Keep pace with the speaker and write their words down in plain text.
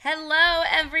Hello,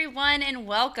 everyone, and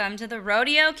welcome to the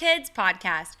Rodeo Kids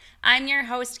podcast. I'm your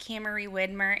host, Camry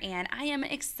Widmer, and I am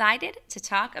excited to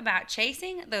talk about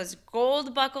chasing those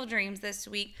gold buckle dreams this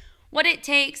week, what it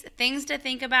takes, things to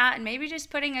think about, and maybe just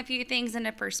putting a few things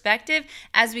into perspective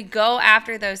as we go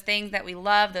after those things that we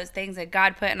love, those things that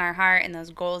God put in our heart, and those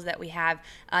goals that we have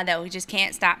that we just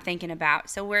can't stop thinking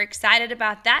about. So we're excited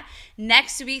about that.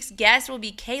 Next week's guest will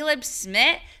be Caleb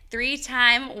Smith,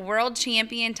 three-time world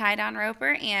champion tie-down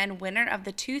roper and winner of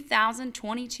the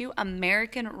 2022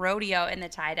 American Rodeo in the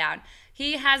tie-down.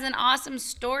 He has an awesome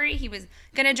story. He was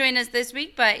going to join us this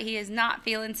week, but he is not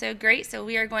feeling so great, so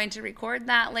we are going to record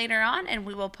that later on, and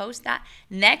we will post that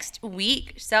next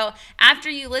week. So after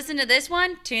you listen to this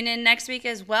one, tune in next week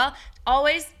as well.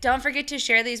 Always, don't forget to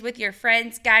share these with your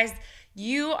friends. Guys,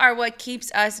 you are what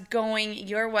keeps us going.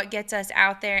 You're what gets us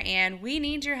out there, and we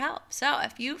need your help. So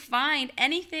if you find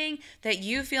anything that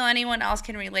you feel anyone else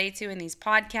can relate to in these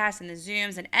podcasts and the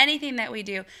Zooms and anything that we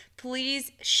do,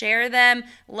 please share them.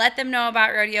 Let them know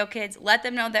about Rodeo Kids. Let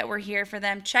them know that we're here for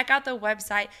them. Check out the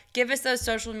website. Give us those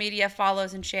social media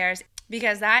follows and shares,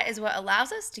 because that is what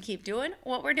allows us to keep doing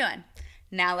what we're doing.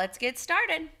 Now let's get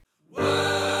started.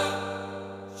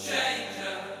 World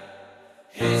changer,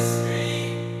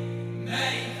 history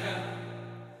maker.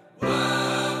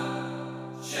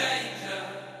 World changer,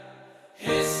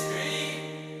 history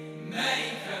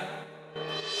maker.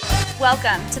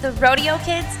 Welcome to the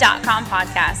RodeoKids.com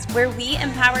podcast, where we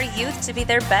empower youth to be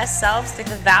their best selves through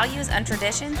the values and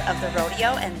traditions of the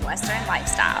rodeo and Western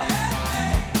lifestyle.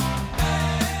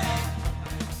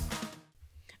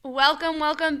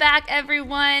 Welcome back,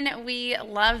 everyone. We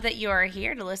love that you are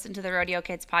here to listen to the Rodeo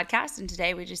Kids podcast, and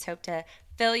today we just hope to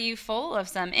fill you full of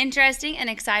some interesting and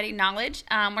exciting knowledge.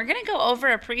 We're going to go over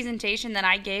a presentation that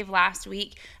I gave last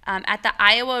week at the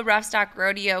Iowa Roughstock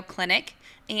Rodeo Clinic,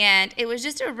 and it was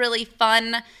just a really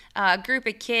fun group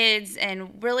of kids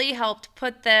and really helped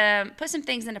put some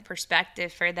things into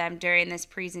perspective for them during this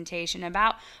presentation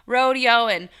about rodeo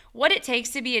and what it takes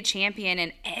to be a champion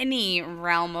in any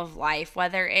realm of life,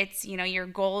 whether it's, your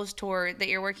goals that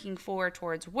you're working for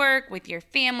towards work, with your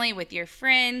family, with your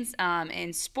friends,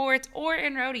 in sports, or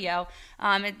in rodeo.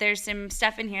 There's some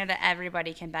stuff in here that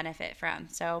everybody can benefit from.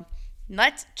 So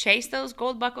let's chase those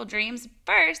gold buckle dreams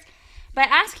first by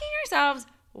asking ourselves,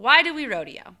 why do we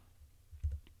rodeo?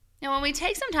 Now, when we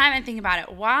take some time and think about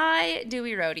it, why do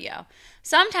we rodeo?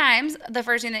 Sometimes the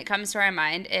first thing that comes to our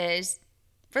mind is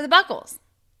for the buckles.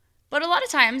 But a lot of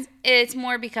times it's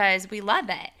more because we love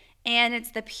it. And it's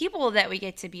the people that we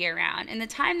get to be around and the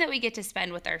time that we get to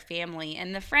spend with our family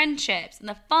and the friendships and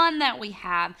the fun that we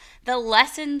have, the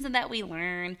lessons that we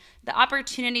learn, the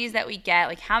opportunities that we get.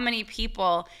 Like, how many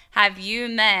people have you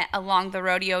met along the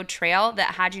rodeo trail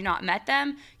that had you not met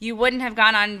them, you wouldn't have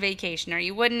gone on vacation, or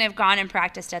you wouldn't have gone and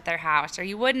practiced at their house, or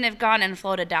you wouldn't have gone and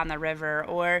floated down the river,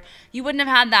 or you wouldn't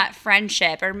have had that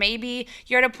friendship, or maybe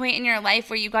you're at a point in your life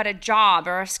where you got a job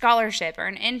or a scholarship or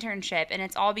an internship, and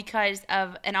it's all because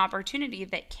of an opportunity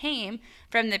that came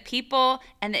from the people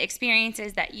and the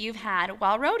experiences that you've had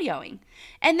while rodeoing.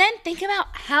 And then think about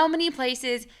how many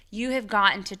places you have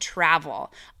gotten to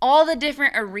travel, all the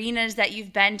different arenas that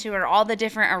you've been to, or all the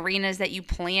different arenas that you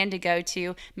plan to go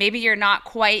to. Maybe you're not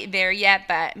quite there yet,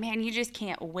 but man, you just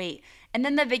can't wait. And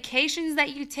then the vacations that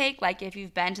you take, like if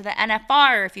you've been to the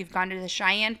NFR, or if you've gone to the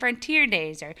Cheyenne Frontier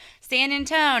Days, or San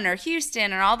Antonio, or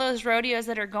Houston, or all those rodeos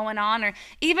that are going on, or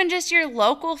even just your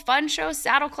local fun show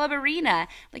Saddle Club Arena.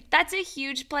 Like, that's a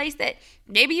huge place that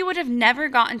maybe you would have never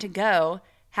gotten to go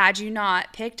had you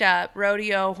not picked up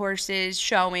rodeo, horses,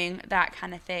 showing, that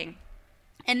kind of thing.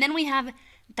 And then we have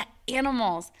the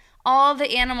animals, all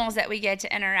the animals that we get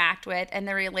to interact with and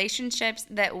the relationships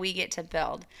that we get to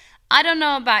build. I don't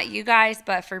know about you guys,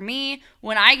 but for me,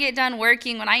 when I get done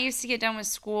working, when I used to get done with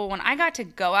school, when I got to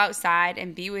go outside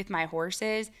and be with my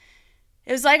horses,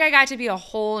 it was like I got to be a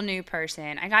whole new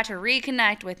person. I got to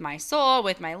reconnect with my soul,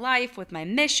 with my life, with my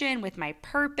mission, with my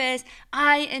purpose.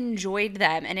 I enjoyed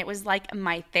them, and it was like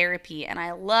my therapy, and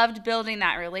I loved building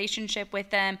that relationship with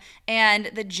them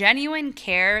and the genuine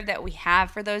care that we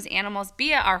have for those animals,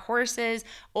 be it our horses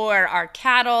or our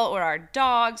cattle or our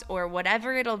dogs or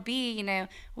whatever it'll be.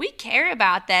 We care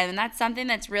about them, and that's something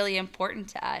that's really important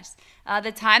to us.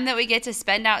 The time that we get to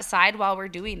spend outside while we're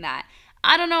doing that.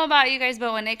 I don't know about you guys,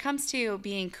 but when it comes to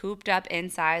being cooped up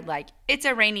inside, like, it's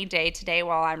a rainy day today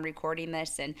while I'm recording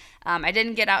this, and I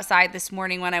didn't get outside this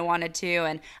morning when I wanted to,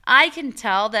 and I can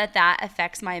tell that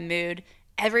affects my mood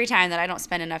every time that I don't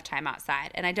spend enough time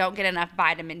outside and I don't get enough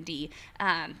vitamin D.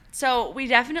 So we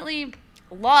definitely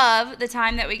love the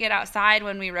time that we get outside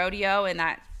when we rodeo and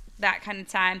that kind of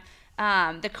time.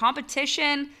 The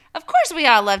competition, Of course, we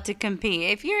all love to compete.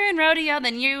 If you're in rodeo,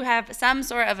 then you have some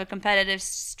sort of a competitive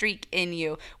streak in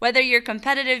you. Whether you're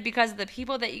competitive because of the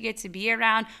people that you get to be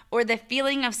around or the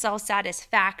feeling of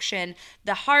self-satisfaction,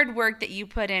 the hard work that you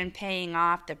put in paying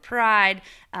off, the pride,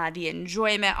 the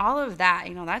enjoyment, all of that,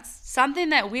 that's something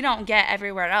that we don't get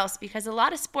everywhere else because a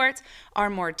lot of sports are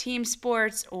more team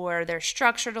sports or they're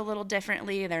structured a little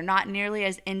differently. They're not nearly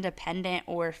as independent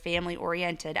or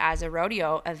family-oriented as a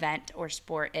rodeo event or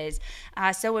sport is.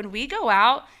 So when we go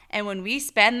out and when we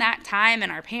spend that time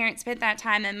and our parents spent that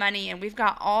time and money and we've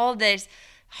got all this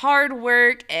hard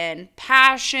work and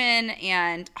passion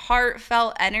and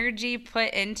heartfelt energy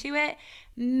put into it,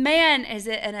 man, is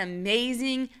it an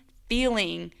amazing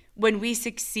feeling when we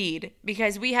succeed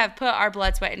because we have put our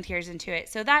blood, sweat, and tears into it.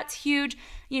 So that's huge.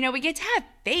 We get to have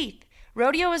faith.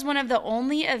 Rodeo is one of the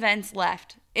only events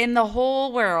left in the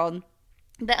whole world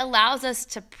that allows us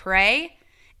to pray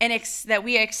and that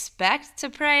we expect to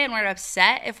pray, and we're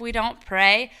upset if we don't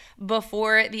pray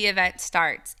before the event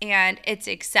starts. And it's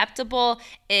acceptable,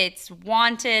 it's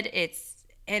wanted, it's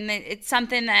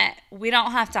something that we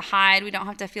don't have to hide, we don't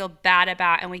have to feel bad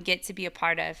about, and we get to be a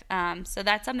part of. So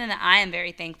that's something that I am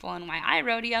very thankful and why I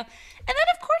rodeo. And then,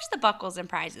 of course, the buckles and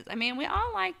prizes. I mean, we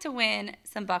all like to win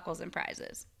some buckles and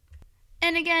prizes.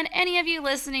 And again, any of you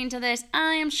listening to this,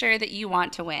 I am sure that you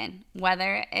want to win.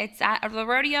 Whether it's at the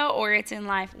rodeo or it's in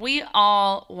life, we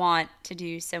all want to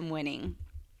do some winning.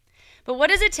 But what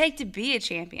does it take to be a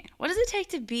champion? What does it take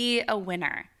to be a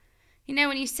winner?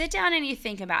 When you sit down and you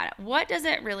think about it, what does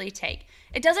it really take?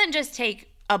 It doesn't just take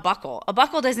a buckle. A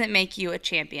buckle doesn't make you a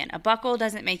champion. A buckle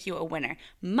doesn't make you a winner.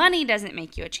 Money doesn't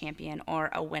make you a champion or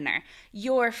a winner.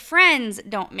 Your friends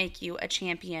don't make you a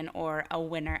champion or a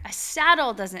winner. A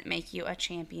saddle doesn't make you a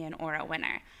champion or a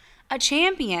winner. A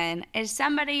champion is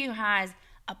somebody who has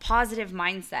a positive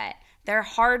mindset. They're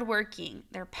hardworking.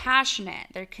 They're passionate.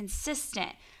 They're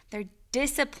consistent. They're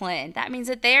disciplined. That means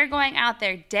that they are going out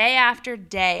there day after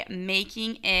day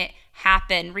making it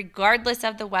happen regardless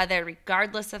of the weather,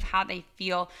 regardless of how they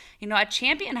feel. A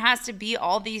champion has to be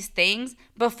all these things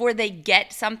before they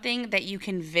get something that you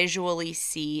can visually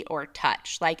see or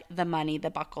touch, like the money, the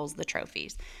buckles, the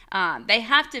trophies. They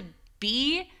have to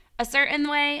be a certain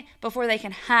way before they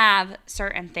can have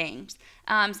certain things.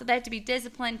 So they have to be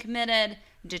disciplined, committed,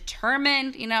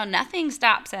 determined. Nothing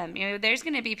stops them. There's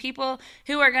going to be people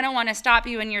who are going to want to stop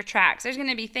you in your tracks. There's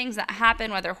going to be things that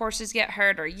happen, whether horses get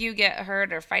hurt or you get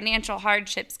hurt or financial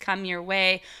hardships come your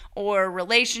way or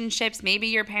relationships. Maybe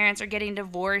your parents are getting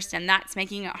divorced and that's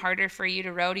making it harder for you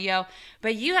to rodeo.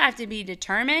 But you have to be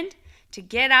determined to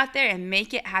get out there and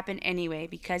make it happen anyway,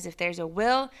 because if there's a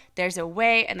will, there's a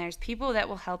way, and there's people that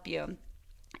will help you.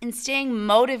 And staying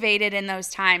motivated in those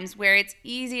times where it's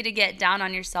easy to get down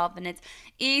on yourself and it's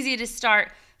easy to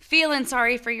start feeling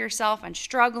sorry for yourself and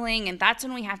struggling, and that's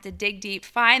when we have to dig deep,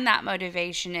 find that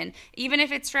motivation. And even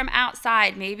if it's from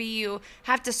outside, maybe you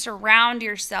have to surround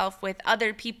yourself with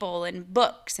other people and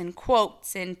books and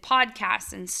quotes and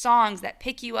podcasts and songs that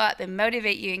pick you up and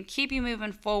motivate you and keep you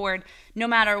moving forward no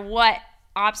matter what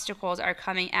obstacles are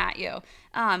coming at you.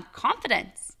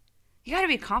 Confidence. You got to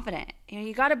be confident.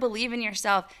 You got to believe in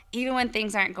yourself even when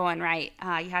things aren't going right.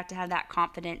 You have to have that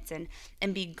confidence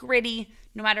and be gritty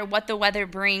no matter what the weather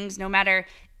brings, no matter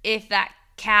if that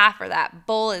calf or that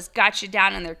bull has got you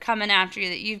down and they're coming after you,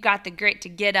 that you've got the grit to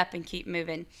get up and keep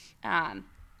moving. And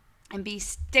be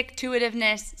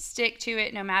stick-to-itiveness, stick to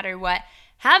it no matter what.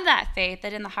 Have that faith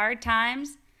that in the hard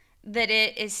times, that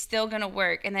it is still going to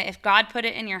work, and that if God put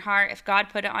it in your heart, if God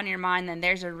put it on your mind, then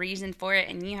there's a reason for it,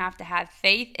 and you have to have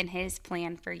faith in his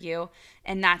plan for you,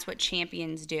 and that's what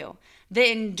champions do. The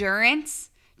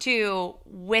endurance to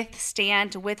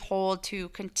withstand, to withhold, to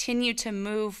continue to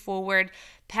move forward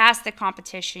past the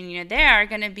competition. There are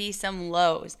going to be some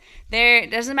lows.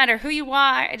 It doesn't matter who you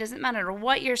are. It doesn't matter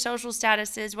what your social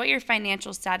status is, what your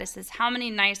financial status is, how many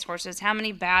nice horses, how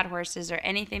many bad horses, or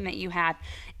anything that you have.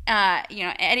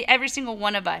 Every single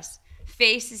one of us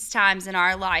faces times in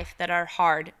our life that are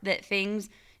hard, that things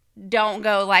don't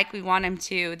go like we want them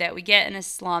to, that we get in a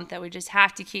slump, that we just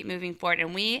have to keep moving forward.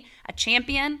 And a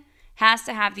champion, has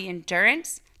to have the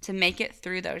endurance to make it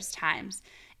through those times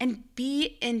and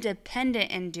be independent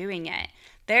in doing it.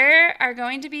 There are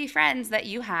going to be friends that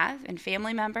you have and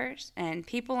family members and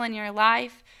people in your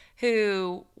life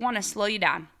who want to slow you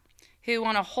down, who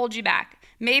want to hold you back.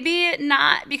 Maybe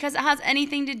not because it has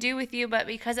anything to do with you, but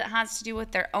because it has to do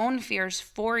with their own fears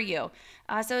for you.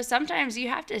 So sometimes you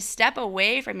have to step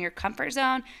away from your comfort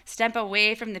zone, step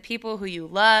away from the people who you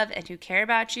love and who care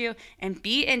about you, and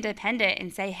be independent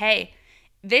and say, hey,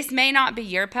 this may not be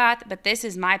your path, but this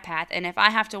is my path. And if I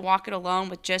have to walk it alone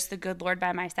with just the good Lord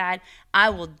by my side,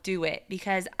 I will do it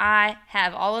because I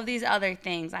have all of these other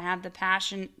things. I have the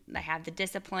passion, I have the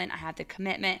discipline, I have the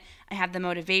commitment, I have the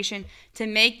motivation to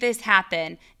make this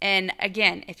happen. And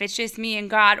again, if it's just me and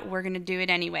God, we're going to do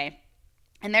it anyway.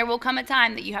 And there will come a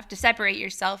time that you have to separate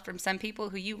yourself from some people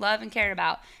who you love and care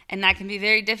about. And that can be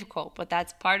very difficult, but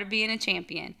that's part of being a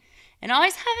champion. And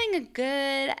always having a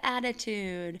good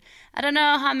attitude. I don't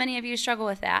know how many of you struggle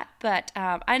with that, but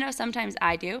I know sometimes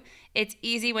I do. It's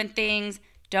easy when things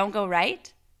don't go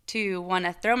right to want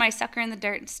to throw my sucker in the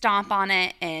dirt and stomp on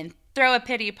it and throw a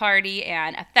pity party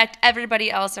and affect everybody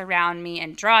else around me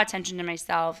and draw attention to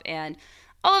myself and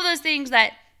all of those things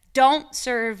that don't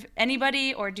serve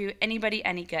anybody or do anybody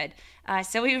any good.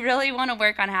 So we really want to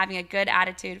work on having a good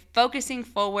attitude, focusing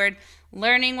forward,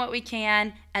 learning what we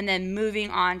can, and then moving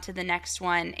on to the next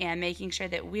one and making sure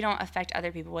that we don't affect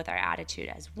other people with our attitude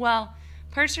as well.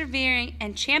 Persevering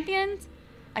and champions,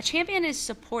 a champion is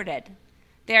supported.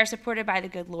 They are supported by the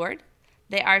good Lord.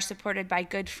 They are supported by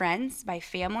good friends, by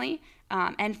family,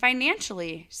 and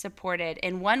financially supported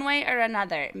in one way or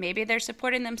another. Maybe they're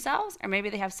supporting themselves, or maybe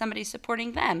they have somebody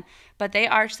supporting them, but they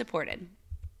are supported.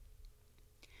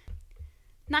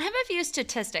 Now, I have a few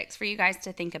statistics for you guys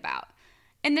to think about.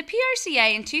 In the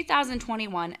PRCA in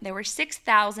 2021, there were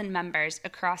 6,000 members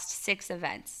across 6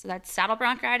 events. So that's saddle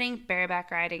bronc riding, bareback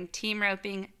riding, team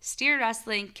roping, steer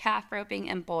wrestling, calf roping,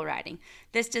 and bull riding.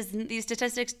 These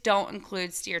statistics don't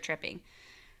include steer tripping.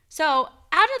 So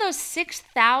out of those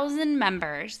 6,000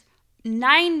 members,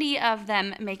 90 of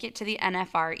them make it to the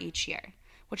NFR each year,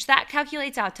 which that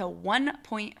calculates out to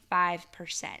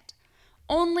 1.5%.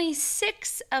 Only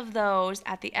 6 of those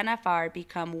at the NFR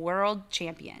become world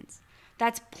champions.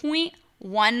 That's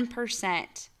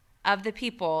 0.1% of the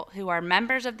people who are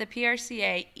members of the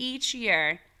PRCA each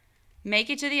year make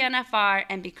it to the NFR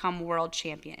and become world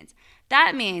champions.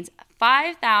 That means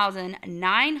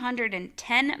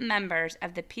 5,910 members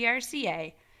of the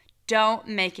PRCA don't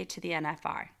make it to the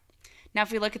NFR. Now,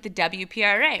 if we look at the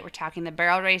WPRA, we're talking the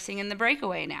barrel racing and the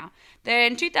breakaway now.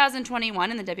 Then in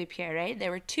 2021 in the WPRA,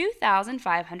 there were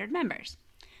 2,500 members.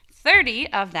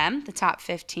 30 of them, the top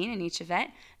 15 in each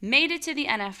event, made it to the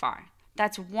NFR.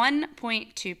 That's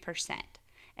 1.2%.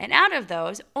 And out of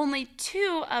those, only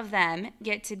 2 of them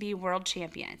get to be world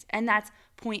champions, and that's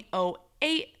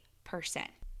 0.08%.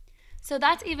 So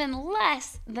that's even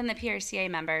less than the PRCA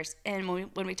members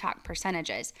when we talk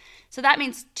percentages. So that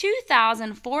means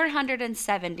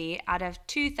 2,470 out of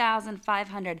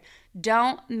 2,500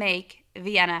 don't make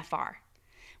the NFR.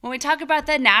 When we talk about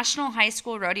the National High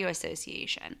School Rodeo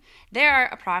Association, there are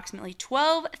approximately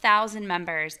 12,000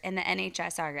 members in the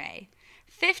NHSRA.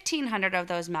 1,500 of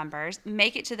those members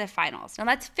make it to the finals. Now,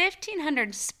 that's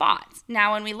 1,500 spots.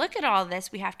 Now, when we look at all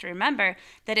this, we have to remember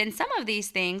that in some of these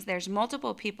things, there's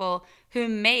multiple people who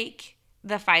make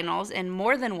the finals in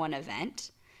more than one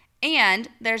event, and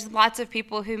there's lots of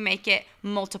people who make it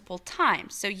multiple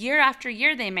times. So year after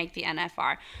year, they make the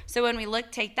NFR. So when we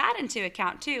take that into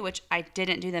account too, which I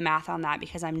didn't do the math on that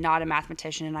because I'm not a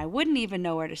mathematician and I wouldn't even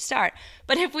know where to start.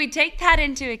 But if we take that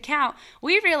into account,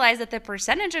 we realize that the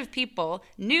percentage of people,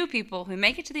 new people who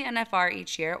make it to the NFR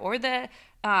each year or the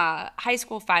high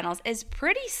school finals is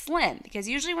pretty slim, because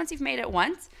usually once you've made it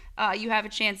once, you have a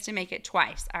chance to make it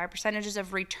twice. Our percentages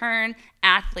of return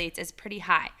athletes is pretty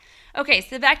high. Okay,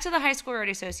 so back to the High School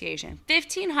Rodeo Association.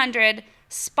 1,500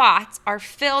 spots are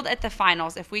filled at the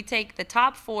finals if we take the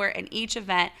top 4 in each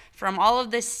event from all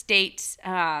of the states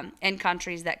and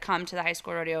countries that come to the High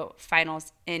School Rodeo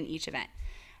finals in each event.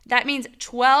 That means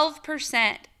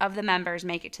 12% of the members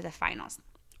make it to the finals.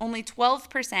 Only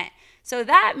 12%. So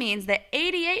that means that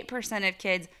 88% of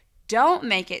kids don't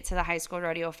make it to the High School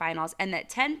Rodeo finals, and that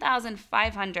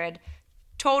 10,500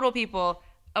 total people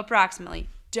approximately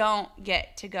don't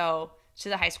get to go to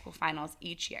the high school finals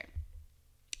each year.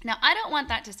 Now, I don't want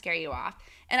that to scare you off,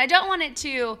 and I don't want it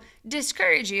to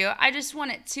discourage you. I just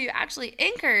want it to actually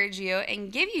encourage you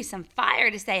and give you some fire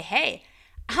to say, hey,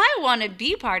 I want to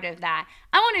be part of that.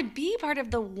 I want to be part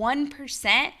of the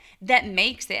 1% that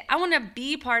makes it. I want to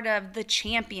be part of the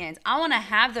champions. I want to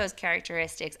have those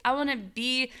characteristics. I want to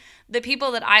be the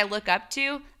people that I look up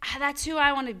to. That's who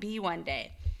I want to be one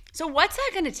day. So what's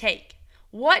that going to take?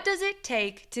 What does it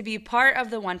take to be part of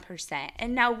the 1%?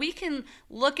 And now we can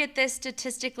look at this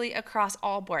statistically across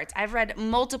all boards. I've read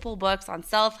multiple books on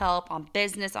self-help, on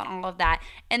business, on all of that.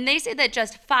 And they say that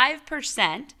just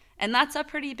 5%, and that's a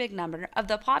pretty big number, of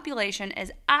the population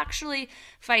is actually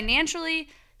financially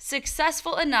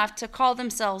successful enough to call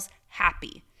themselves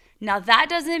happy. Now, that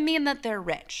doesn't mean that they're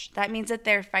rich. That means that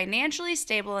they're financially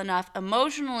stable enough,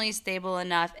 emotionally stable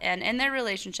enough, and in their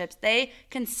relationships, they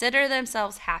consider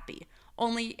themselves happy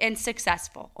and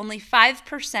successful. Only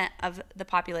 5% of the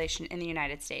population in the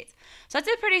United States. So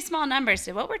that's a pretty small number.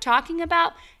 So what we're talking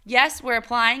about, yes, we're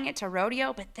applying it to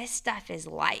rodeo, but this stuff is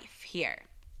life here.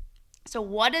 So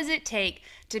what does it take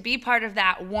to be part of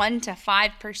that 1 to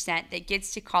 5% that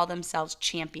gets to call themselves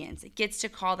champions, that gets to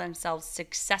call themselves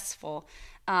successful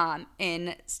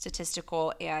in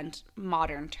statistical and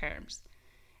modern terms?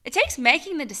 It takes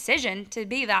making the decision to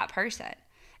be that person.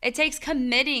 It takes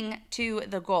committing to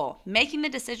the goal, making the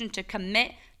decision to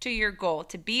commit to your goal,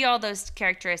 to be all those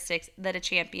characteristics that a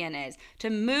champion is, to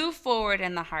move forward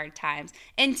in the hard times,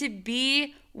 and to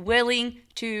be willing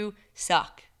to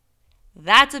suck.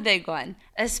 That's a big one,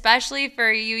 especially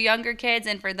for you younger kids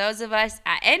and for those of us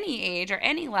at any age or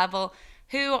any level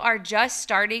who are just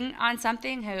starting on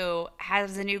something, who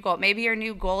has a new goal. Maybe your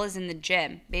new goal is in the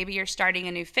gym. Maybe you're starting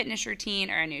a new fitness routine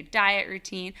or a new diet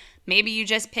routine. Maybe you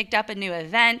just picked up a new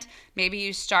event. Maybe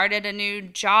you started a new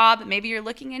job. Maybe you're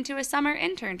looking into a summer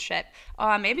internship.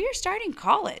 Maybe you're starting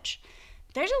college.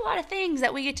 There's a lot of things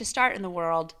that we get to start in the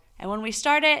world. And when we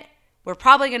start it, we're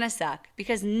probably going to suck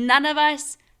because none of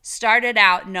us started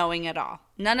out knowing it all.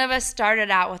 None of us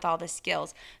started out with all the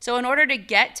skills. So in order to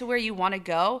get to where you want to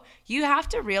go, you have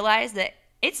to realize that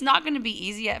it's not going to be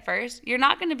easy at first. You're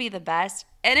not going to be the best,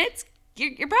 and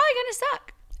you're probably going to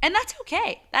suck. And that's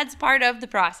okay. That's part of the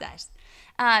process.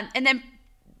 And then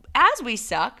as we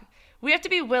suck, we have to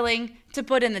be willing to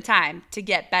put in the time to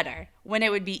get better when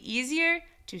it would be easier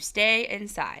to stay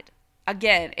inside.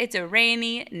 Again, it's a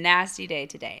rainy, nasty day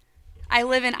today. I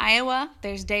live in Iowa.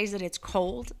 There's days that it's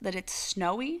cold, that it's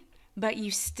snowy, but we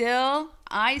still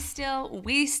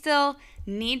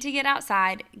need to get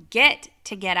outside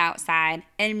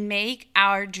and make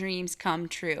our dreams come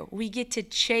true. We get to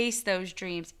chase those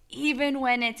dreams even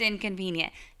when it's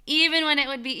inconvenient, even when it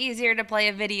would be easier to play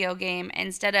a video game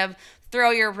instead of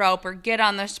throw your rope or get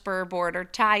on the spur board or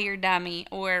tie your dummy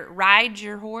or ride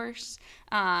your horse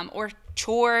or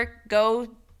go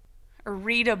or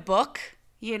read a book.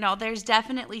 You know, there's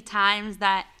definitely times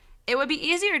that it would be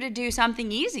easier to do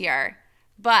something easier,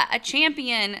 but a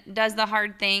champion does the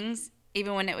hard things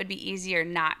even when it would be easier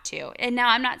not to. And now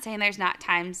I'm not saying there's not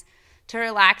times to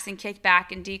relax and kick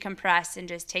back and decompress and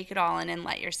just take it all in and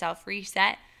let yourself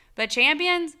reset. But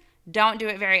champions don't do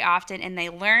it very often, and they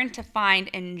learn to find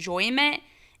enjoyment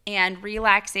and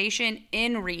relaxation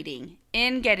in reading,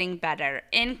 in getting better,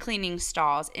 in cleaning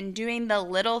stalls, in doing the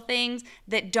little things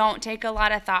that don't take a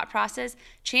lot of thought process.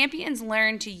 Champions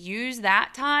learn to use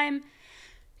that time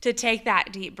to take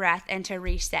that deep breath and to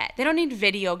reset. They don't need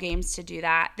video games to do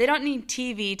that. They don't need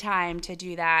TV time to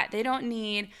do that. They don't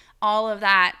need all of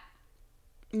that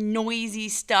noisy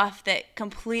stuff that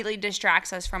completely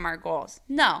distracts us from our goals.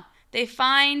 No, they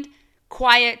find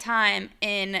quiet time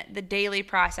in the daily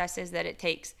processes that it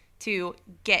takes to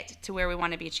get to where we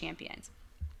want to be champions.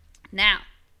 Now,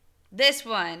 this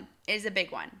one is a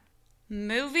big one.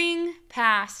 Moving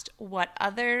past what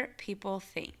other people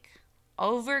think.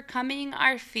 Overcoming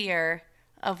our fear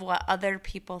of what other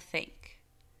people think.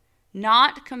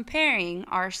 Not comparing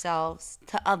ourselves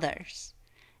to others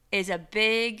is a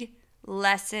big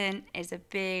lesson, is a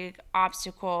big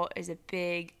obstacle, is a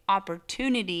big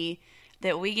opportunity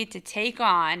that we get to take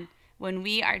on when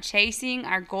we are chasing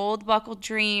our gold buckled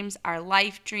dreams, our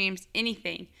life dreams,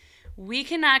 anything. We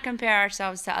cannot compare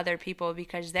ourselves to other people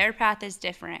because their path is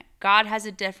different. God has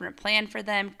a different plan for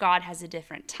them. God has a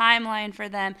different timeline for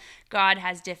them. God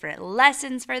has different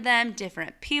lessons for them,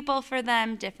 different people for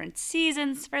them, different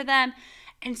seasons for them.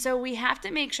 And so we have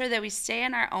to make sure that we stay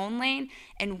in our own lane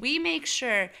and we make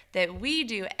sure that we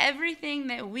do everything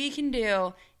that we can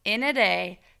do in a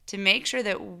day to make sure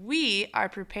that we are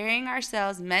preparing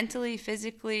ourselves mentally,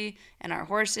 physically, and our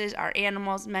horses, our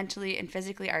animals, mentally and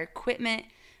physically, our equipment,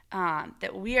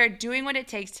 that we are doing what it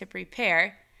takes to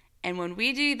prepare. And when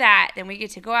we do that, then we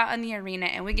get to go out in the arena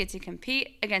and we get to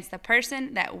compete against the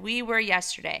person that we were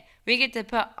yesterday. We get to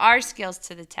put our skills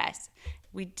to the test.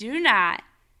 We cannot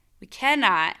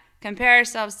compare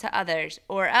ourselves to others,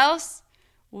 or else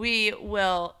we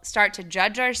will start to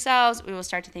judge ourselves, we will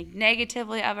start to think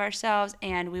negatively of ourselves,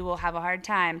 and we will have a hard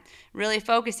time really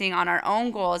focusing on our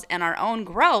own goals and our own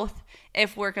growth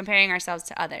if we're comparing ourselves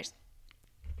to others.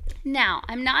 Now,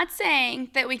 I'm not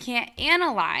saying that we can't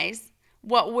analyze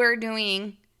what we're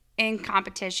doing in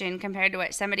competition compared to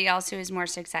what somebody else who is more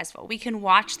successful. We can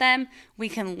watch them, we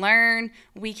can learn,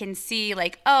 we can see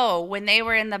like, oh, when they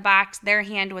were in the box, their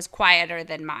hand was quieter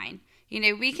than mine.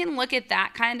 We can look at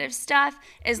that kind of stuff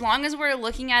as long as we're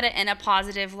looking at it in a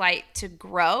positive light to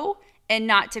grow and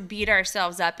not to beat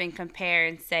ourselves up and compare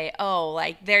and say, oh,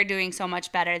 like they're doing so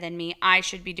much better than me. I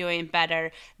should be doing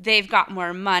better. They've got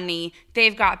more money.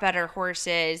 They've got better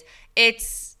horses.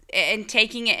 And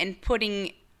taking it and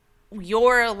putting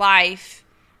your life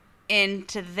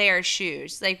into their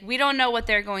shoes. Like, we don't know what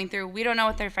they're going through. We don't know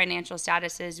what their financial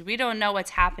status is. We don't know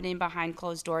what's happening behind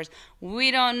closed doors. We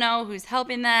don't know who's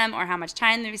helping them or how much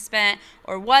time they've spent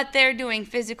or what they're doing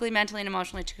physically, mentally, and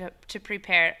emotionally to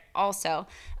prepare also.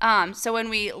 So when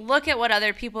we look at what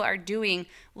other people are doing,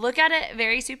 look at it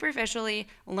very superficially,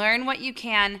 learn what you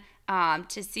can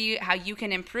to see how you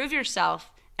can improve yourself,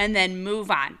 and then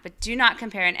move on. But do not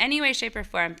compare in any way, shape, or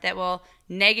form that will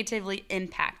negatively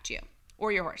impact you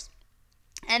or your horse.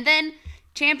 And then,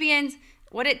 champions,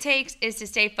 what it takes is to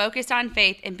stay focused on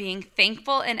faith and being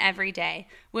thankful in every day.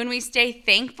 When we stay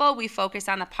thankful, we focus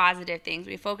on the positive things.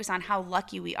 We focus on how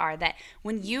lucky we are. That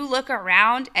when you look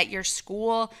around at your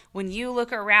school, when you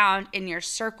look around in your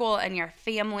circle and your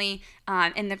family,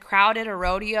 in the crowd at a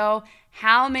rodeo,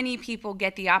 how many people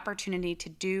get the opportunity to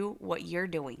do what you're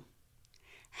doing?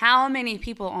 How many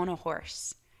people own a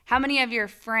horse? How many of your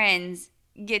friends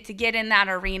get to get in that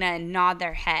arena and nod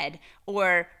their head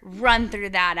or run through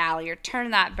that alley or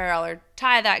turn that barrel or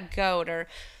tie that goat or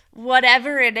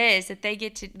whatever it is that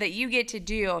you get to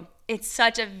do? It's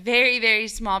such a very, very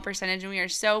small percentage, and we are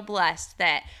so blessed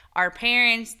that our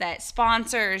parents, that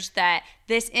sponsors, that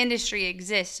this industry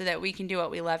exists so that we can do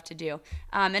what we love to do.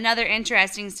 Another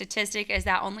interesting statistic is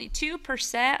that only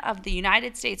 2% of the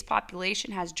United States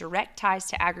population has direct ties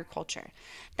to agriculture.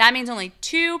 That means only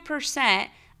 2%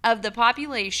 of the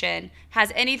population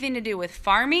has anything to do with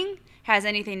farming, has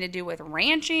anything to do with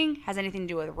ranching, has anything to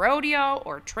do with rodeo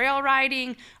or trail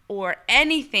riding or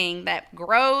anything that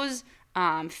grows,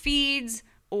 feeds,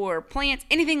 or plants,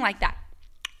 anything like that.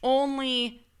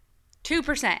 Only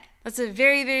 2%. That's a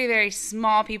very, very, very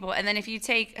small people. And then if you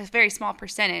take a very small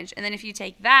percentage, and then if you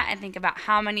take that and think about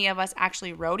how many of us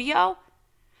actually rodeo,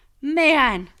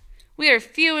 man, we are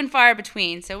few and far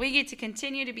between. So we get to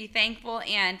continue to be thankful,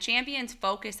 and champions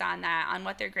focus on that, on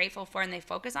what they're grateful for, and they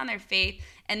focus on their faith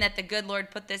and that the good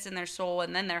Lord put this in their soul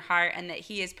and then their heart, and that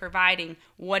He is providing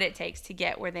what it takes to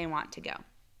get where they want to go.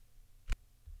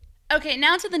 Okay,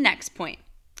 now to the next point.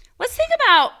 Let's think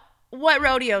about what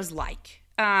rodeo's like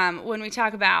when we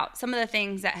talk about some of the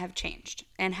things that have changed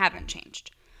and haven't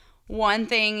changed. One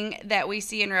thing that we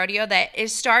see in rodeo that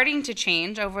is starting to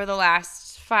change over the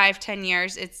last 5-10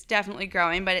 years, it's definitely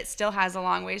growing, but it still has a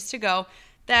long ways to go,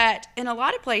 that in a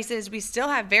lot of places we still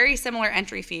have very similar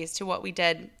entry fees to what we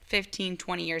did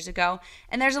 15-20 years ago,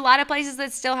 and there's a lot of places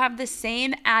that still have the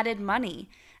same added money.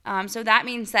 So that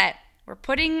means that we're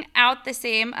putting out the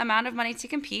same amount of money to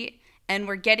compete, and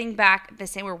we're getting back the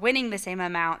same, we're winning the same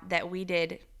amount that we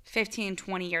did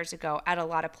 15-20 years ago at a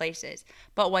lot of places.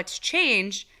 But what's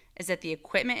changed is that the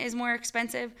equipment is more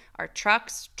expensive. Our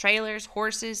trucks, trailers,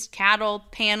 horses, cattle,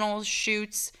 panels,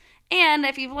 chutes, and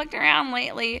if you've looked around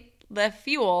lately, the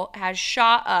fuel has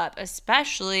shot up,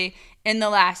 especially in the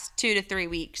last 2 to 3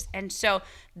 weeks. And so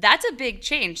that's a big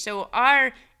change. So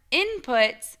our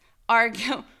inputs are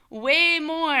way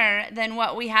more than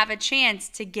what we have a chance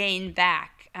to gain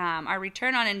back. Our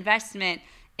return on investment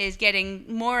is getting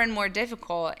more and more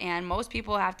difficult, and most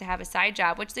people have to have a side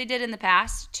job, which they did in the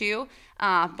past too,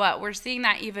 but we're seeing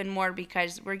that even more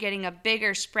because we're getting a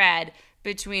bigger spread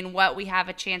between what we have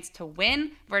a chance to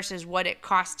win versus what it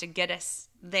costs to get us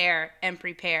there and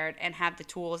prepared and have the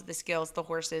tools, the skills, the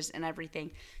horses, and everything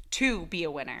to be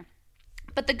a winner.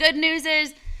 But the good news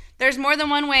is there's more than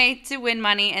one way to win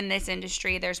money in this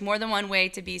industry. There's more than one way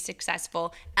to be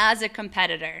successful as a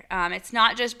competitor. It's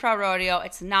not just pro rodeo.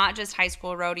 It's not just high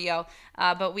school rodeo.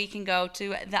 But we can go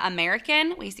to the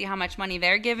American. We see how much money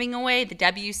they're giving away. The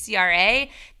WCRA,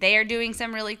 they are doing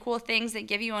some really cool things that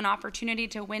give you an opportunity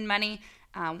to win money.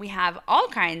 We have all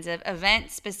kinds of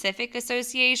event-specific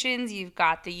associations. You've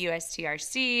got the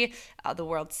USTRC, the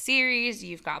World Series.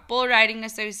 You've got bull riding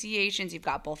associations. You've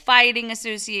got bullfighting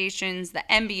associations, the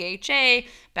MBHA,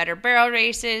 better barrel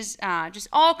races, just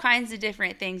all kinds of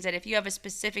different things that if you have a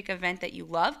specific event that you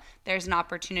love, there's an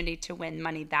opportunity to win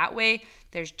money that way.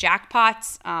 There's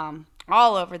jackpots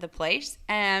all over the place,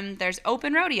 and there's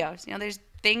open rodeos. There's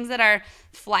things that are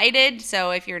flighted,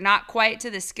 so if you're not quite to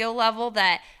the skill level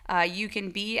that you can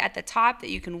be at the top,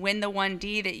 that you can win the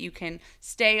 1D, that you can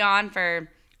stay on for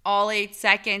all 8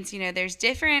 seconds. There's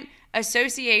different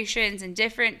associations and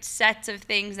different sets of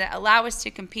things that allow us to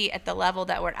compete at the level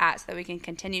that we're at so that we can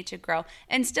continue to grow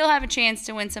and still have a chance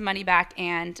to win some money back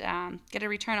and get a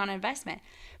return on investment.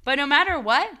 But no matter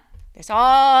what, This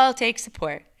all takes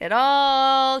support. It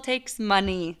all takes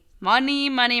money. Money,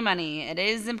 money, money. It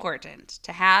is important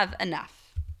to have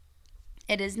enough.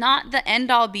 It is not the end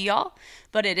all be all,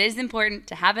 but it is important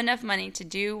to have enough money to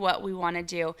do what we want to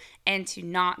do and to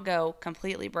not go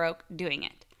completely broke doing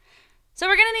it. So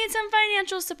we're going to need some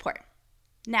financial support.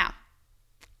 Now,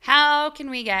 how can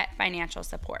we get financial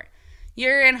support?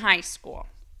 You're in high school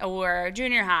or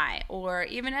junior high or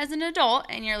even as an adult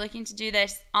and you're looking to do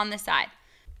this on the side.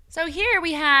 So here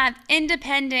we have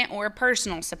independent or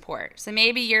personal support. So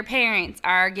maybe your parents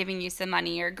are giving you some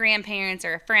money, or grandparents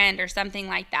or a friend or something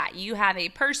like that. You have a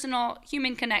personal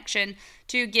human connection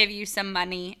to give you some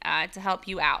money to help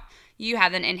you out. You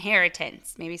have an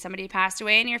inheritance. Maybe somebody passed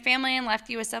away in your family and left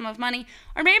you a sum of money,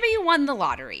 or maybe you won the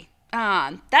lottery.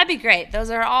 That'd be great.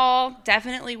 Those are all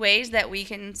definitely ways that we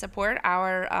can support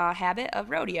our habit of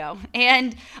rodeo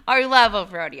and our love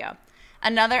of rodeo.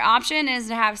 Another option is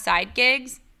to have side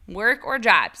gigs, work or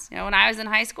jobs. When I was in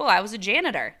high school, I was a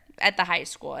janitor at the high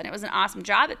school, and it was an awesome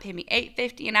job. It paid me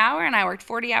 $8.50 an hour, and I worked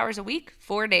 40 hours a week,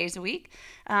 4 days a week.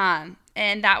 And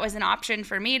that was an option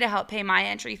for me to help pay my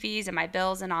entry fees and my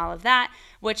bills and all of that,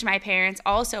 which my parents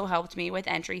also helped me with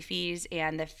entry fees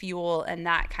and the fuel and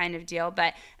that kind of deal.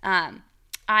 But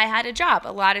I had a job.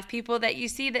 A lot of people that you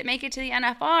see that make it to the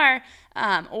NFR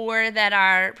or that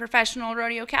are professional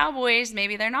rodeo cowboys,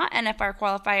 maybe they're not NFR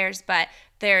qualifiers, but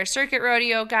they're circuit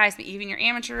rodeo guys, but even your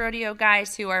amateur rodeo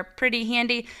guys who are pretty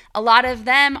handy, a lot of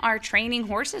them are training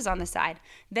horses on the side.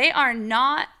 They are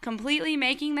not completely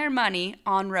making their money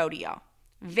on rodeo.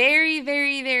 Very,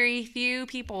 very, very few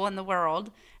people in the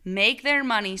world make their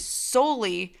money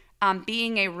solely on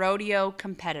being a rodeo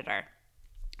competitor,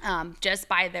 just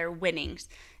by their winnings,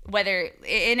 whether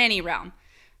in any realm.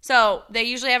 So they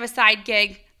usually have a side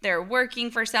gig. They're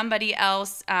working for somebody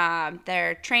else.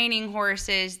 They're training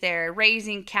horses. They're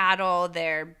raising cattle.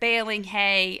 They're baling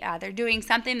hay. They're doing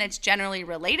something that's generally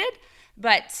related,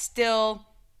 but still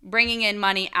bringing in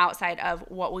money outside of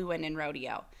what we win in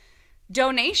rodeo.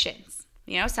 Donations.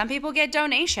 Some people get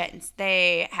donations.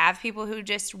 They have people who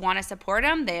just want to support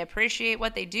them. They appreciate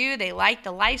what they do. They like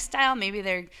the lifestyle. Maybe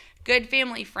they're good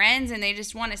family friends and they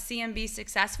just want to see them be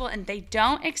successful, and they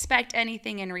don't expect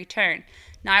anything in return.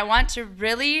 Now, I want to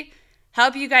really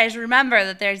help you guys remember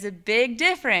that there's a big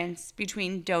difference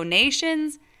between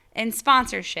donations and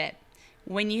sponsorship.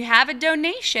 When you have a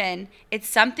donation, it's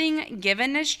something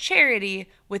given as charity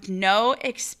with no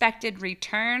expected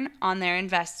return on their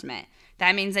investment.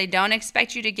 That means they don't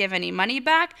expect you to give any money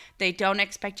back. They don't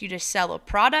expect you to sell a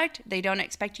product. They don't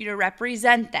expect you to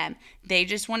represent them. They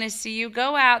just want to see you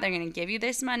go out. They're going to give you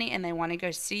this money, and they want to go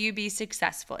see you be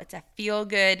successful. It's a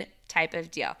feel-good type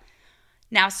of deal.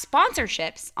 Now,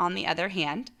 sponsorships, on the other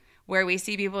hand, where we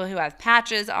see people who have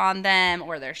patches on them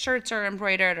or their shirts are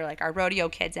embroidered, or like our Rodeo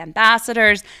Kids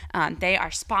ambassadors, they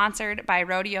are sponsored by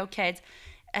Rodeo Kids.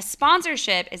 A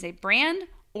sponsorship is a brand,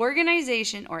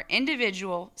 organization, or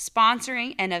individual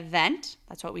sponsoring an event,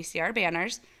 that's what we see our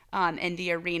banners, in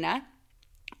the arena,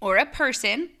 or a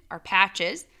person, our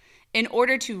patches, in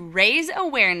order to raise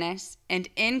awareness and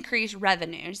increase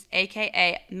revenues,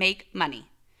 aka make money.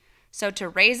 So to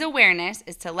raise awareness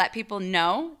is to let people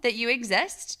know that you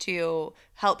exist, to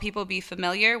help people be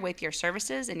familiar with your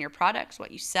services and your products,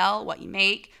 what you sell, what you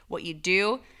make, what you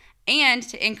do, and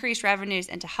to increase revenues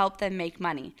and to help them make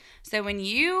money. So when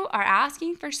you are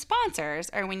asking for sponsors,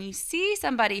 or when you see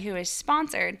somebody who is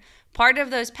sponsored, part of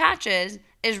those patches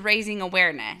is raising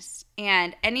awareness.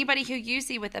 And anybody who you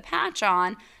see with a patch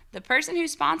on, the person who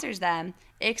sponsors them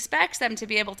expects them to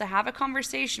be able to have a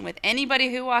conversation with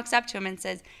anybody who walks up to them and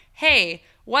says, "Hey,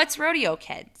 what's Rodeo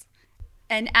Kids?"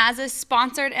 And as a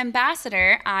sponsored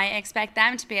ambassador, I expect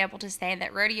them to be able to say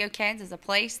that Rodeo Kids is a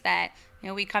place that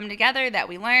we come together, that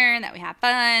we learn, that we have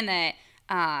fun, that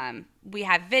we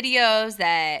have videos,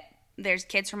 that there's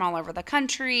kids from all over the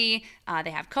country.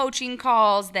 They have coaching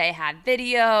calls, they have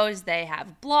videos, they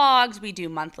have blogs, we do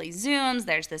monthly Zooms,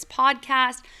 there's this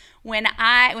podcast. When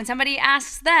somebody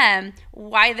asks them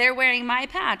why they're wearing my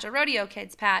patch, a Rodeo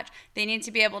Kids patch, they need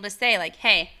to be able to say like,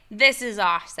 "Hey, this is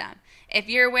awesome." If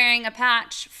you're wearing a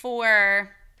patch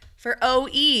for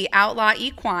OE, Outlaw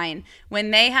Equine,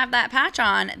 when they have that patch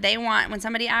on, they want, when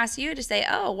somebody asks you to say,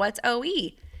 "Oh, what's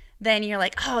OE?" then you're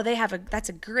like, "Oh, that's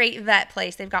a great vet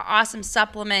place. They've got awesome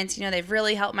supplements. They've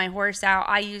really helped my horse out.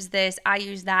 I use this, I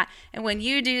use that." And when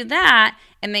you do that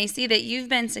and they see that you've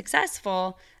been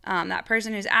successful, that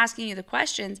person who's asking you the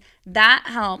questions, that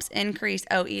helps increase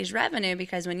OE's revenue,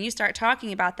 because when you start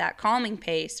talking about that calming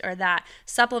paste or that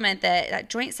supplement, that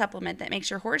joint supplement that makes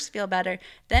your horse feel better,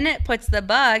 then it puts the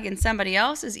bug in somebody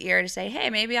else's ear to say, hey,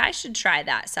 maybe I should try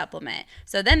that supplement.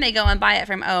 So then they go and buy it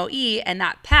from OE, and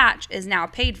that patch is now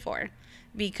paid for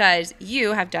because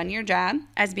you have done your job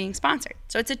as being sponsored.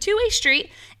 So it's a two-way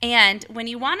street. And when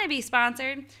you want to be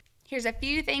sponsored, here's a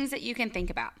few things that you can think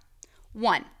about.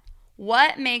 One,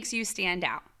 what makes you stand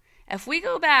out? If we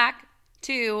go back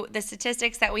to the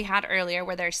statistics that we had earlier,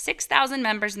 where there's 6,000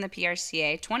 members in the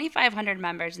PRCA, 2,500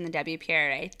 members in the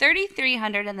WPRA,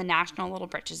 3,300 in the National Little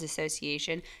Britches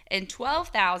Association, and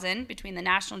 12,000 between the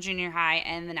National Junior High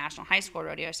and the National High School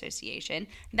Rodeo Association.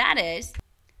 That is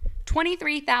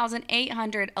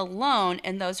 23,800 alone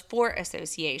in those 4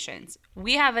 associations.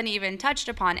 We haven't even touched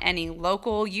upon any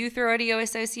local youth rodeo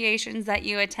associations that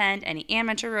you attend, any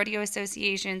amateur rodeo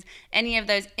associations, any of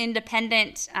those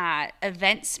independent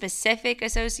event-specific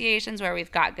associations where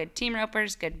we've got good team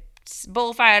ropers, good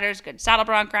bullfighters, good saddle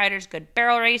bronc riders, good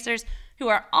barrel racers who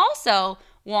are also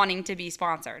wanting to be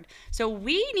sponsored. So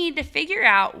we need to figure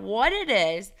out what it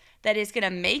is that is going to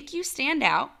make you stand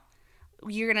out.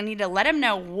 You're going to need to let them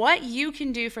know what you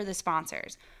can do for the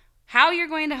sponsors, how you're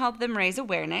going to help them raise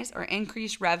awareness or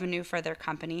increase revenue for their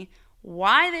company,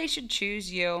 why they should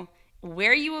choose you,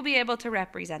 where you will be able to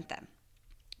represent them.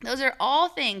 Those are all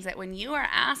things that when you are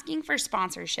asking for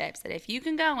sponsorships, that if you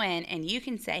can go in and you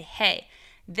can say, hey,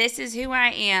 this is who I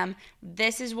am,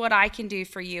 this is what I can do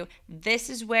for you, this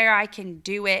is where I can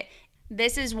do it,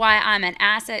 this is why I'm an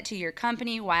asset to your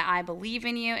company, why I believe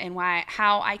in you, and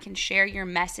how I can share your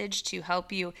message to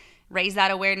help you raise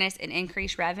that awareness and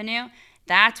increase revenue.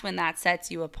 That's when that sets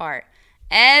you apart.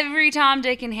 Every Tom,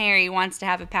 Dick, and Harry wants to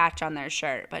have a patch on their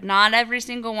shirt, but not every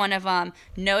single one of them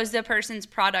knows the person's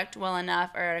product well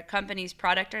enough or a company's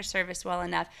product or service well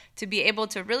enough to be able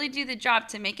to really do the job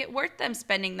to make it worth them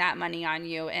spending that money on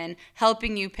you and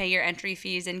helping you pay your entry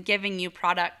fees and giving you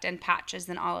product and patches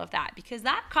and all of that, because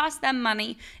that costs them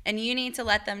money, and you need to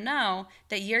let them know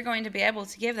that you're going to be able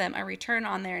to give them a return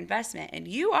on their investment, and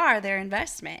you are their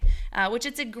investment, which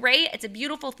it's a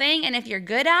beautiful thing. And if you're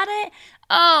good at it,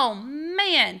 oh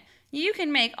man, you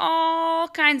can make all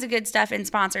kinds of good stuff in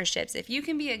sponsorships. If you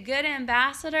can be a good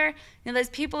ambassador, those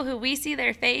people who we see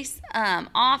their face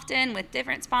often with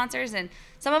different sponsors, and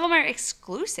some of them are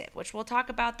exclusive, which we'll talk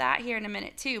about that here in a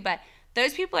minute too. But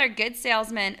those people are good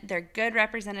salesmen, they're good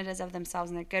representatives of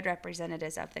themselves, and they're good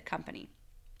representatives of the company.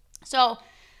 So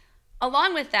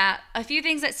along with that, a few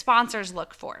things that sponsors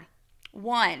look for.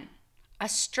 1, a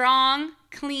strong,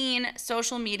 clean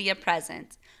social media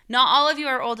presence. Not all of you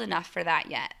are old enough for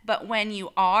that yet, but when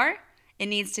you are, it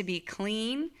needs to be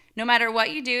clean. No matter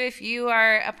what you do, if you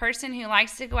are a person who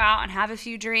likes to go out and have a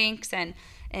few drinks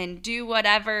and do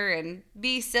whatever and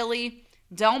be silly,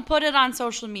 don't put it on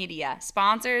social media.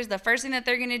 Sponsors, the first thing that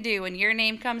they're going to do when your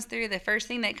name comes through, the first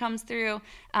thing that comes through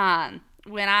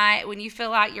when you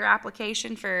fill out your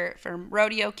application for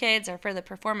Rodeo Kids or for the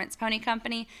Performance Pony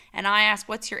Company, and I ask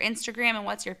what's your Instagram and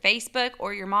what's your Facebook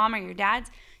or your mom or your dad's,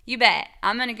 you bet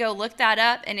I'm going to go look that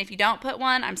up, and if you don't put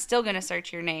one, I'm still going to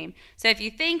search your name. So if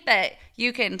you think that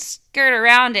you can skirt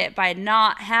around it by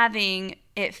not having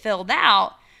it filled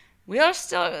out, your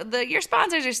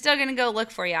sponsors are still going to go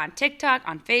look for you on TikTok,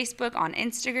 on Facebook, on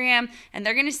Instagram, and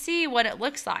they're going to see what it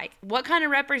looks like. What kind of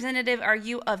representative are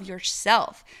you of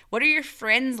yourself? What are your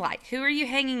friends like? Who are you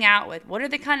hanging out with? What are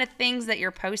the kind of things that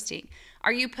you're posting?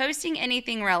 Are you posting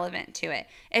anything relevant to it?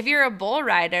 If you're a bull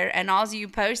rider and all you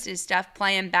post is stuff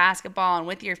playing basketball and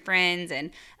with your friends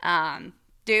and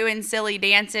doing silly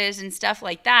dances and stuff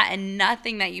like that, and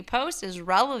nothing that you post is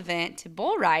relevant to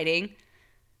bull riding,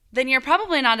 then you're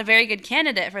probably not a very good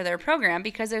candidate for their program,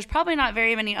 because there's probably not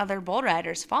very many other bull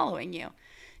riders following you.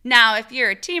 Now, if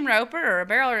you're a team roper or a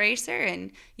barrel racer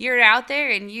and you're out there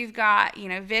and you've got,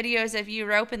 videos of you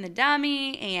roping the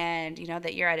dummy and,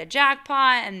 that you're at a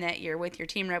jackpot and that you're with your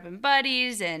team roping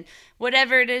buddies and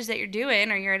whatever it is that you're doing,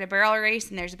 or you're at a barrel race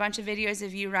and there's a bunch of videos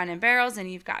of you running barrels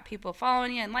and you've got people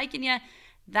following you and liking you,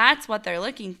 that's what they're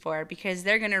looking for, because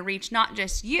they're going to reach not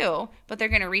just you, but they're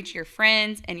going to reach your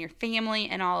friends and your family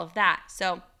and all of that.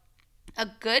 So a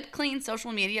good, clean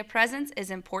social media presence is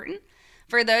important.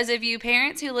 For those of you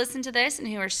parents who listen to this and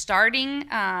who are starting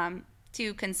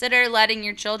to consider letting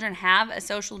your children have a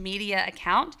social media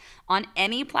account on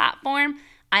any platform,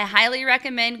 I highly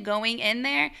recommend going in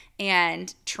there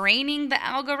and training the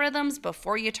algorithms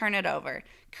before you turn it over.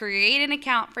 Create an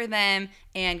account for them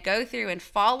and go through and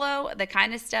follow the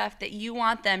kind of stuff that you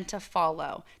want them to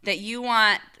follow, that you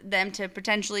want them to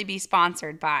potentially be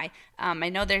sponsored by. I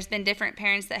know there's been different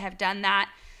parents that have done that.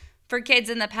 for kids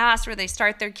in the past where they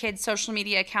start their kids' social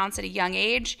media accounts at a young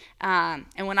age. And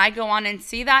when I go on and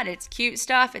see that, it's cute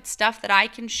stuff. It's stuff that I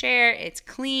can share. It's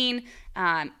clean.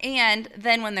 And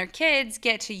then when their kids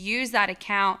get to use that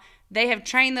account, they have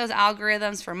trained those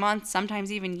algorithms for months, sometimes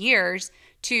even years,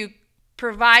 to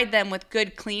provide them with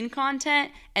good, clean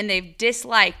content. And they've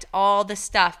disliked all the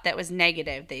stuff that was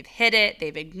negative. They've hid it.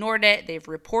 They've ignored it. They've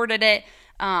reported it.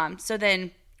 So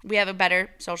then we have a better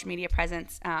social media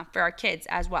presence for our kids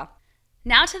as well.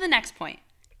 Now to the next point,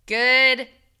 good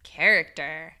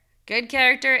character. Good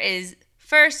character is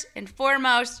first and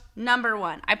foremost, number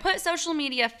one. I put social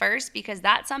media first because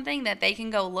that's something that they can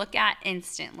go look at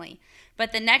instantly.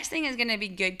 But the next thing is going to be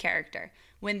good character.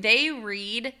 When they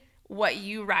read what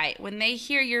you write, when they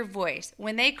hear your voice,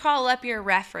 when they call up your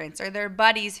reference or their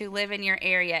buddies who live in your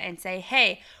area and say,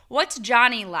 hey, what's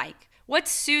Johnny like? What's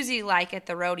Susie like at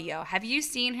the rodeo? Have you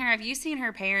seen her? Have you seen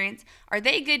her parents? Are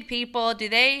they good people? Do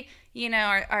they,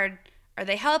 are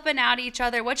they helping out each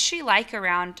other? What's she like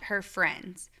around her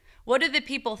friends? What do the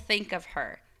people think of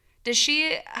her? Does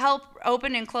she help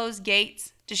open and close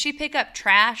gates? Does she pick up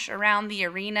trash around the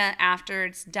arena after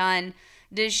it's done?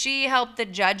 Does she help the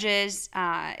judges?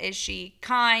 Is she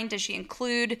kind? Does she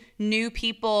include new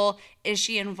people? Is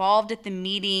she involved at the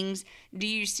meetings? Do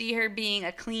you see her being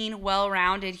a clean,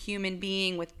 well-rounded human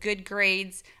being with good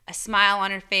grades, a smile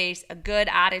on her face, a good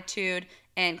attitude,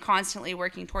 and constantly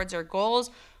working towards her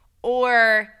goals?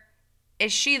 Or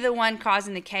is she the one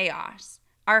causing the chaos?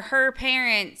 Are her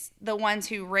parents the ones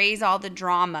who raise all the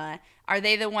drama? Are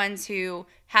they the ones who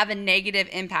have a negative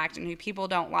impact and who people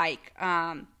don't like?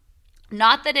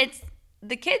 Not that it's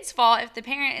the kid's fault if the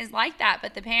parent is like that,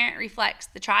 but the parent reflects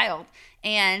the child.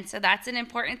 And so that's an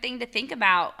important thing to think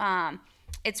about.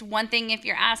 It's one thing if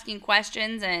you're asking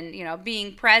questions and,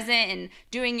 being present and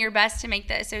doing your best to make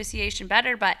the association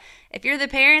better. But if you're the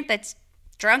parent that's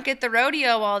drunk at the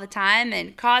rodeo all the time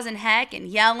and causing heck and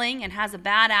yelling and has a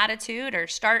bad attitude or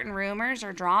starting rumors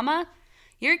or drama,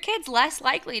 your kid's less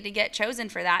likely to get chosen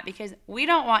for that because we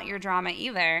don't want your drama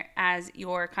either as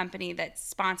your company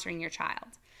that's sponsoring your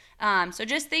child. So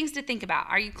just things to think about.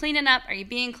 Are you cleaning up? Are you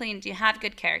being clean? Do you have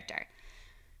good character?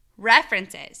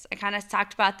 References. I kind of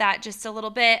talked about that just a little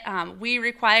bit. We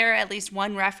require at least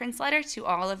one reference letter to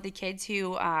all of the kids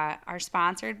who are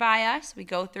sponsored by us. We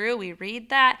go through, we read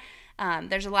that.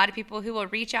 There's a lot of people who will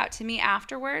reach out to me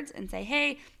afterwards and say,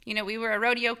 hey, we were a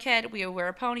rodeo kid, we were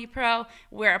a pony pro,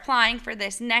 we're applying for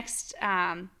this next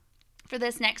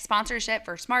sponsorship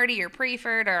for Smarty or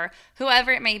Preford or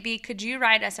whoever it may be. Could you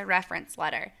write us a reference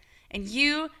letter? And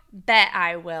you bet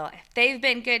I will. If they've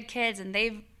been good kids and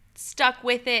they've stuck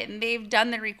with it and they've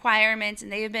done the requirements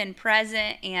and they've been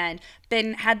present and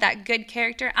had that good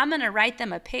character, I'm going to write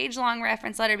them a page-long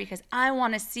reference letter because I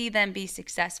want to see them be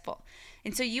successful.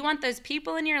 And so you want those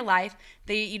people in your life.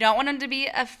 You don't want them to be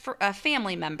a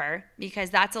family member because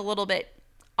that's a little bit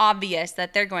obvious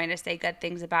that they're going to say good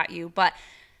things about you. But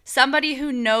somebody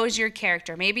who knows your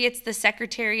character. Maybe it's the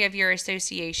secretary of your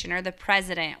association or the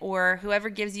president or whoever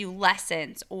gives you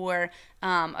lessons or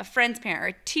a friend's parent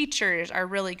or teachers are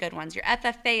really good ones. Your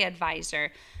FFA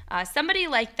advisor. Somebody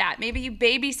like that. Maybe you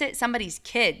babysit somebody's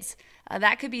kids.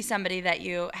 That could be somebody that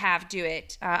you have do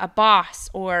it. A boss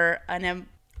or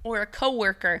a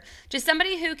coworker, just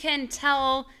somebody who can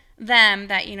tell them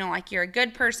that, you're a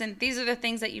good person. These are the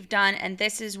things that you've done, and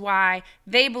this is why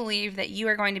they believe that you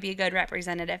are going to be a good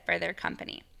representative for their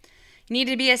company. You need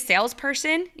to be a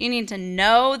salesperson. You need to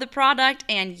know the product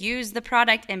and use the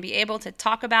product and be able to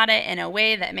talk about it in a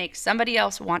way that makes somebody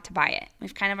else want to buy it.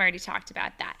 We've kind of already talked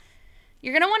about that.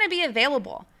 You're going to want to be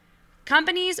available.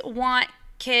 Companies want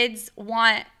kids,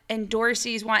 want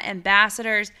endorsees, want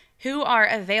ambassadors who are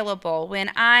available.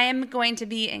 When I'm going to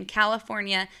be in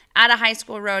California at a high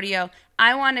school rodeo,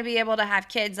 I want to be able to have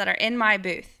kids that are in my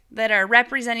booth, that are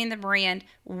representing the brand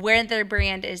where their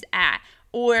brand is at.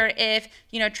 Or if,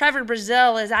 Trevor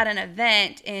Brazil is at an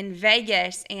event in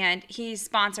Vegas and he's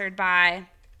sponsored by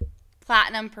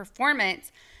Platinum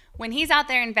Performance, when he's out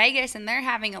there in Vegas and they're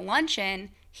having a luncheon,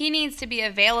 he needs to be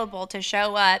available to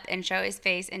show up and show his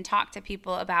face and talk to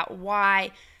people about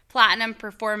why Platinum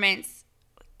Performance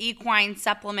equine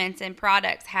supplements and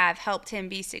products have helped him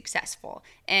be successful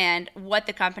and what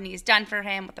the company has done for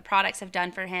him, what the products have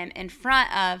done for him in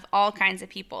front of all kinds of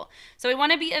people. So we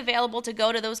want to be available to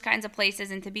go to those kinds of places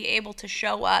and to be able to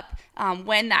show up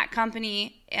when that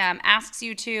company asks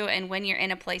you to and when you're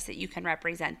in a place that you can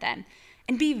represent them.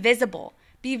 And be visible.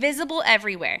 Be visible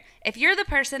everywhere. If you're the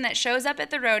person that shows up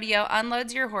at the rodeo,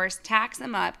 unloads your horse, tacks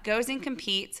them up, goes and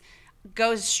competes,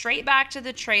 goes straight back to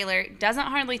the trailer, doesn't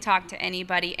hardly talk to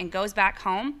anybody, and goes back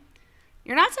home,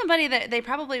 you're not somebody that they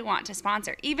probably want to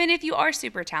sponsor, even if you are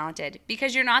super talented,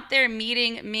 because you're not there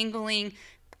meeting, mingling,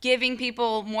 giving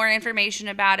people more information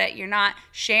about it. You're not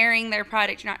sharing their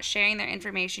product. You're not sharing their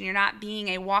information. You're not being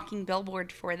a walking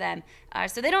billboard for them.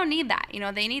 So they don't need that.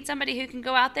 They need somebody who can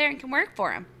go out there and can work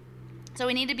for them. So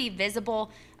we need to be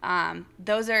visible.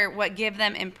 Those are what give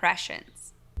them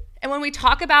impressions. And when we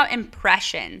talk about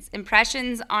impressions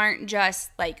aren't just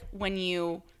like when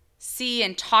you see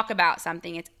and talk about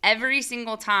something. It's every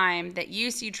single time that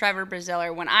you see Trevor Brazil,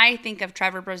 or when I think of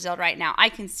Trevor Brazil right now, I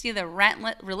can see the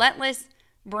relentless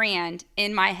brand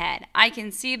in my head. I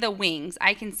can see the wings.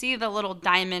 I can see the little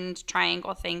diamond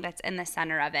triangle thing that's in the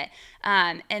center of it.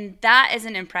 And that is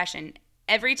an impression.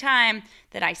 Every time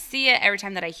that I see it, every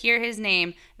time that I hear his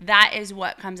name, that is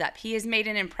what comes up. He has made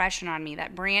an impression on me.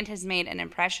 That brand has made an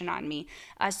impression on me.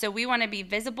 So we want to be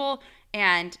visible,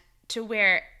 and to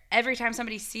where every time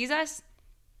somebody sees us,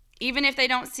 even if they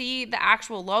don't see the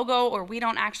actual logo or we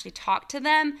don't actually talk to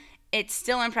them, it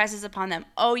still impresses upon them.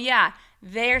 Oh yeah,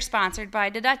 they're sponsored by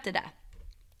da-da-da-da.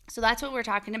 So that's what we're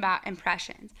talking about,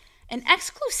 impressions. And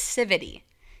exclusivity.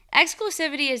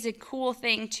 Exclusivity is a cool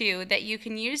thing too that you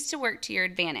can use to work to your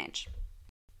advantage.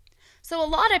 So a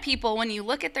lot of people, when you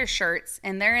look at their shirts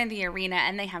and they're in the arena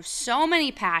and they have so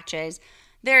many patches,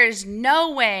 there is no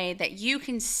way that you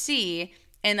can see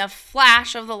in a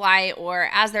flash of the light, or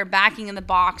as they're backing in the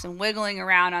box and wiggling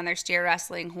around on their steer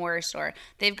wrestling horse, or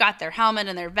they've got their helmet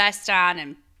and their vest on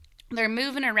and they're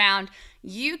moving around,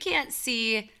 you can't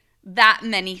see that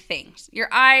many things. Your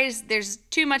eyes, there's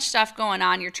too much stuff going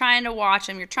on. You're trying to watch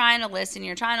them, you're trying to listen,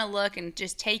 you're trying to look and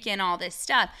just take in all this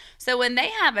stuff. So when they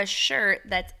have a shirt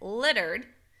that's littered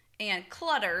and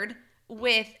cluttered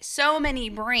with so many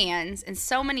brands and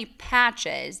so many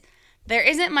patches, there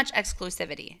isn't much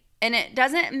exclusivity. And it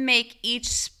doesn't make each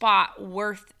spot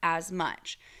worth as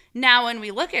much. Now, when we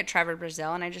look at Trevor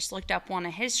Brazil, and I just looked up one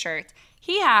of his shirts,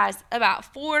 he has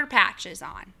about 4 patches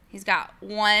on. He's got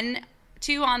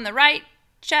 2 on the right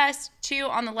chest, 2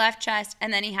 on the left chest,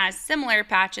 and then he has similar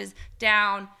patches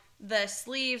down the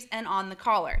sleeves and on the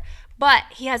collar. But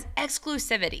he has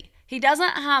exclusivity. He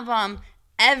doesn't have them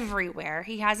everywhere.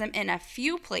 He has them in a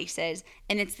few places,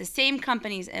 and it's the same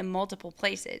companies in multiple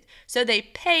places. So they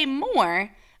pay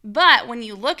more. But when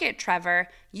you look at Trevor,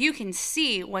 you can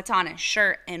see what's on his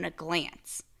shirt in a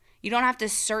glance. You don't have to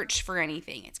search for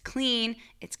anything. It's clean,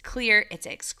 it's clear, it's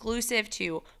exclusive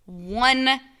to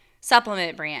one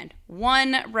supplement brand,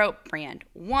 one rope brand,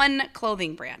 one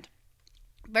clothing brand,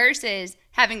 versus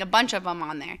having a bunch of them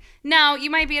on there. Now,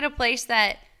 you might be at a place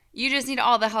that you just need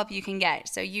all the help you can get.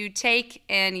 So you take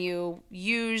and you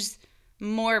use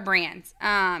more brands.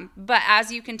 But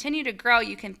as you continue to grow,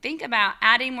 you can think about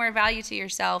adding more value to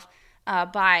yourself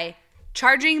by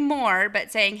charging more,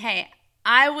 but saying, hey,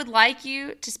 I would like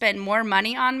you to spend more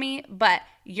money on me, but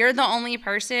you're the only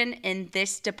person in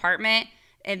this department,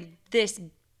 in this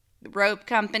rope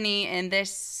company, in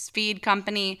this feed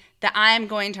company that I am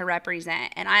going to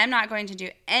represent. And I am not going to do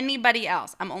anybody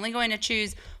else. I'm only going to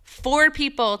choose 4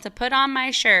 people to put on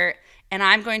my shirt, and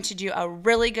I'm going to do a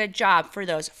really good job for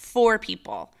those 4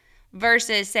 people,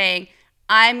 versus saying,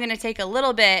 I'm going to take a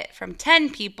little bit from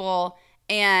 10 people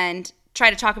and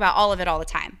try to talk about all of it all the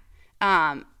time.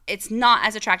 It's not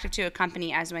as attractive to a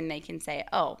company as when they can say,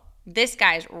 oh, this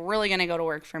guy's really going to go to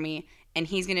work for me, and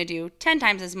he's going to do 10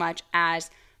 times as much as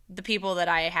the people that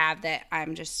I have that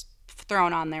I'm just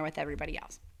throwing on there with everybody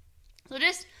else. So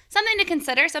just something to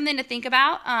consider, something to think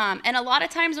about. And a lot of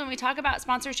times when we talk about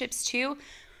sponsorships too,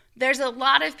 there's a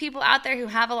lot of people out there who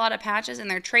have a lot of patches and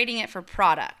they're trading it for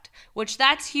product, which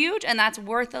that's huge and that's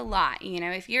worth a lot. You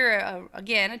know, if you're,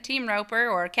 a team roper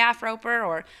or a calf roper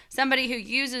or somebody who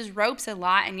uses ropes a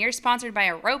lot and you're sponsored by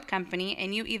a rope company,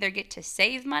 and you either get to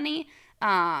save money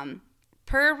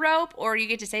per rope, or you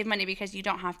get to save money because you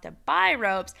don't have to buy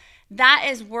ropes, that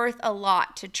is worth a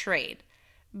lot to trade.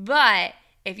 But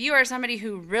if you are somebody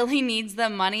who really needs the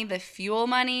money, the fuel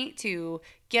money to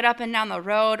get up and down the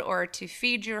road or to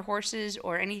feed your horses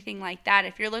or anything like that,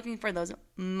 if you're looking for those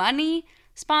money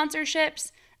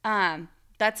sponsorships,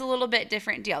 that's a little bit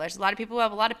different deal. There's a lot of people who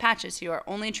have a lot of patches who are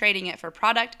only trading it for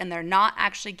product, and they're not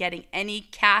actually getting any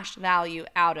cash value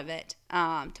out of it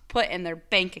to put in their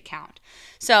bank account.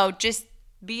 So just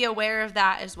be aware of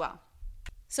that as well.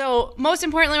 So most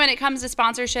importantly, when it comes to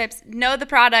sponsorships, know the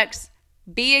products,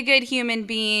 be a good human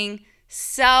being,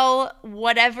 sell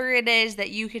whatever it is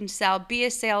that you can sell, be a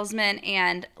salesman,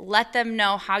 and let them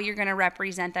know how you're going to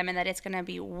represent them and that it's going to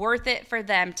be worth it for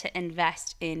them to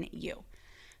invest in you.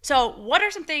 So what are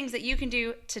some things that you can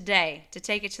do today to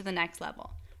take it to the next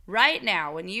level? Right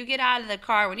now, when you get out of the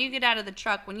car, when you get out of the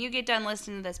truck, when you get done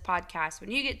listening to this podcast,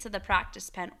 when you get to the practice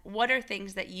pen, what are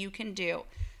things that you can do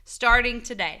starting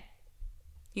today?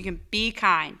 You can be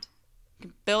kind. You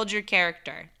can build your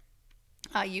character.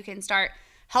 You can start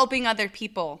helping other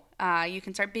people. You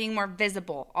can start being more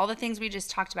visible. All the things we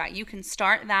just talked about. You can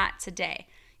start that today.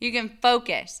 You can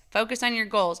focus on your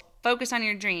goals, focus on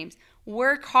your dreams,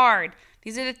 work hard.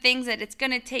 These are the things that it's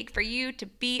going to take for you to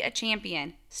be a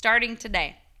champion starting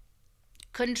today.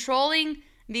 Controlling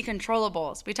the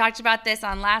controllables. We talked about this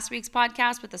on last week's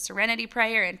podcast with the Serenity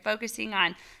Prayer and focusing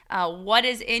on what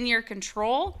is in your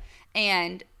control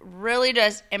and really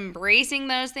just embracing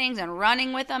those things and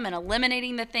running with them and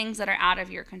eliminating the things that are out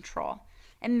of your control.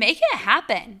 And make it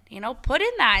happen. Put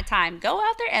in that time. Go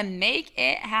out there and make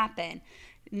it happen.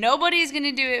 Nobody's going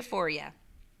to do it for you.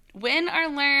 Win or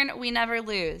learn, we never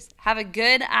lose. Have a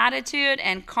good attitude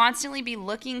and constantly be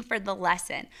looking for the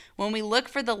lesson. When we look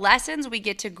for the lessons, we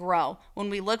get to grow. When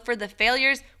we look for the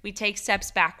failures, we take steps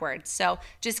backwards. So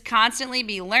just constantly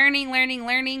be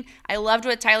learning. I loved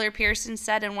what Tyler Pearson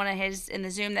said in in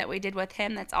the Zoom that we did with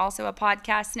him. That's also a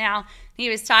podcast now. He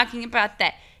was talking about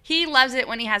that he loves it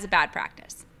when he has a bad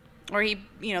practice. Or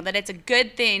that it's a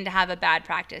good thing to have a bad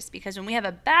practice, because when we have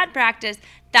a bad practice,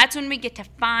 that's when we get to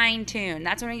fine tune.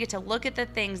 That's when we get to look at the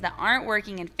things that aren't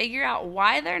working and figure out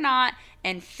why they're not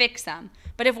and fix them.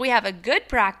 But if we have a good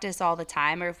practice all the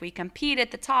time, or if we compete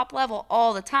at the top level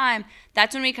all the time,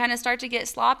 that's when we kind of start to get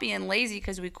sloppy and lazy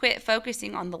because we quit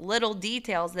focusing on the little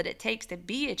details that it takes to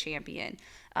be a champion.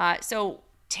 So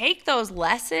take those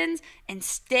lessons and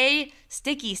stay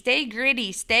sticky, stay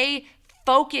gritty, stay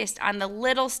focused on the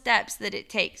little steps that it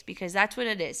takes, because that's what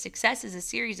it is. Success is a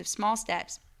series of small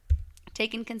steps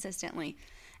taken consistently.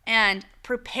 And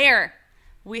prepare.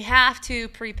 We have to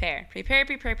prepare,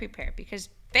 because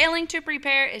failing to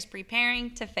prepare is preparing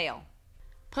to fail.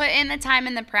 Put in the time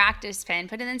in the practice pen.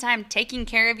 Put in the time taking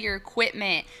care of your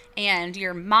equipment and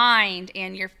your mind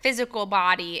and your physical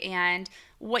body and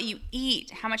what you eat,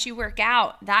 how much you work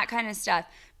out, that kind of stuff.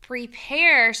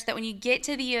 Prepare so that when you get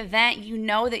to the event, you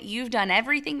know that you've done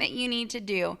everything that you need to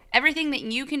do, everything that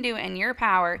you can do in your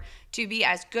power to be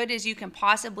as good as you can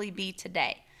possibly be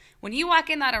today. When you walk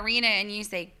in that arena and you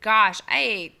say, gosh, I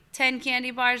ate 10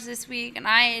 candy bars this week and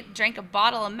I drank a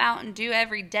bottle of Mountain Dew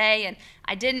every day and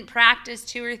I didn't practice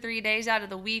 2 or 3 days out of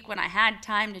the week when I had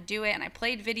time to do it, and I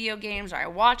played video games or I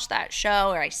watched that show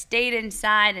or I stayed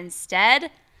inside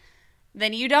instead,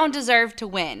 then you don't deserve to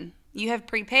win. You have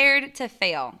prepared to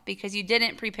fail because you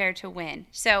didn't prepare to win.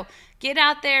 So get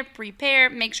out there, prepare,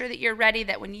 make sure that you're ready,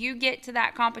 that when you get to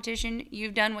that competition,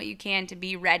 you've done what you can to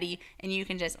be ready and you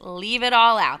can just leave it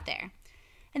all out there.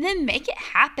 And then make it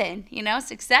happen.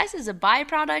 Success is a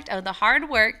byproduct of the hard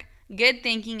work, good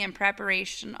thinking, and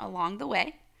preparation along the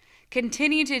way.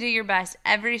 Continue to do your best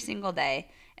every single day.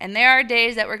 And there are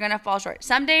days that we're going to fall short.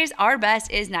 Some days our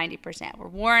best is 90%. We're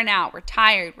worn out, we're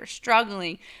tired, we're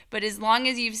struggling. But as long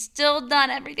as you've still done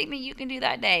everything that you can do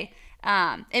that day,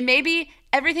 and maybe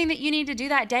everything that you need to do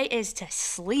that day is to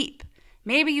sleep.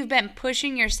 Maybe you've been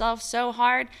pushing yourself so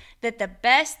hard that the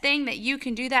best thing that you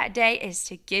can do that day is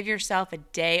to give yourself a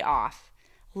day off.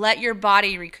 Let your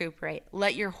body recuperate.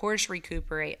 Let your horse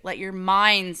recuperate. Let your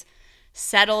minds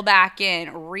settle back in,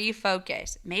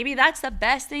 refocus. Maybe that's the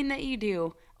best thing that you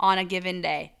do on a given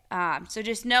day. So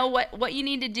just know what you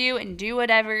need to do and do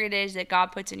whatever it is that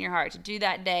God puts in your heart to do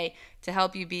that day to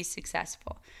help you be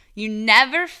successful. You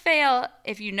never fail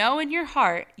if you know in your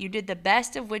heart you did the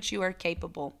best of which you are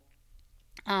capable.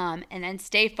 And then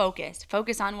stay focused.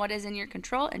 Focus on what is in your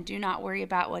control and do not worry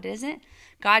about what isn't.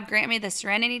 God grant me the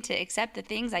serenity to accept the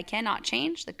things I cannot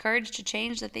change, the courage to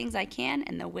change the things I can,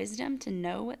 and the wisdom to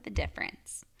know the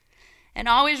difference. And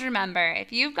always remember,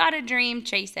 if you've got a dream,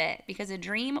 chase it, because a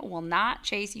dream will not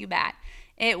chase you back.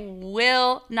 It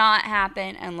will not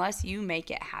happen unless you make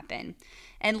it happen.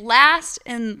 And last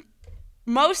and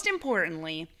most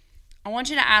importantly, I want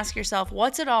you to ask yourself,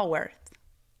 what's it all worth?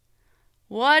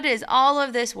 What is all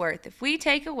of this worth? If we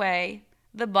take away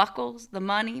the buckles, the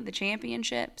money, the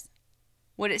championships,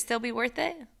 would it still be worth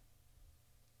it?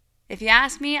 If you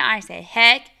ask me, I say,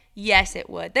 heck, yes, it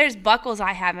would. There's buckles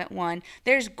I haven't won.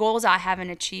 There's goals I haven't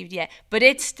achieved yet. But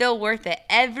it's still worth it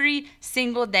every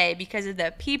single day because of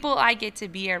the people I get to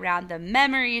be around, the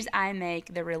memories I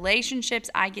make, the relationships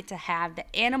I get to have,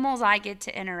 the animals I get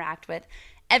to interact with.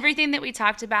 Everything that we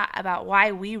talked about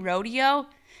why we rodeo,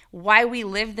 why we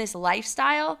live this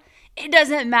lifestyle, it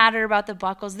doesn't matter about the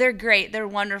buckles. They're great. They're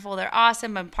wonderful. They're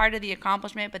awesome and part of the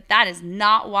accomplishment, but that is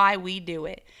not why we do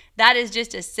it. That is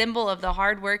just a symbol of the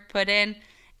hard work put in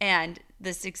and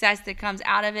the success that comes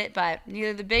out of it, but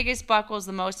neither the biggest buckles,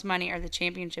 the most money, or the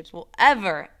championships will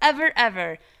ever, ever,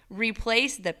 ever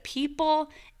replace the people,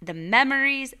 the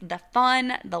memories, the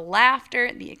fun, the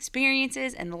laughter, the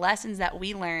experiences, and the lessons that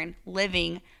we learn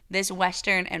living this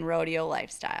Western and rodeo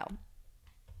lifestyle.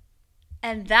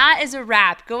 And that is a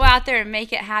wrap. Go out there and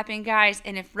make it happen, guys.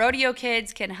 And if Rodeo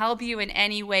Kids can help you in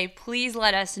any way, please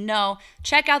let us know.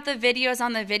 Check out the videos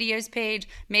on the videos page.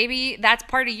 Maybe that's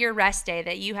part of your rest day,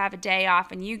 that you have a day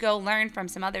off and you go learn from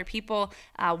some other people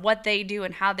what they do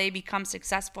and how they become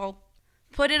successful.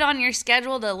 Put it on your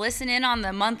schedule to listen in on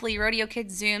the monthly Rodeo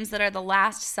Kids Zooms that are the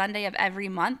last Sunday of every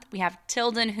month. We have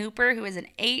Tilden Hooper, who is an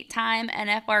 8-time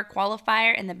NFR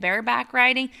qualifier in the bareback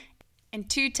riding and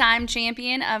 2-time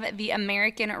champion of the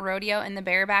American Rodeo in the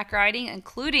bareback riding,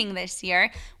 including this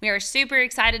year. We are super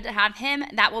excited to have him.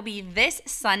 That will be this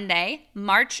Sunday,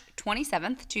 March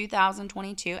 27th,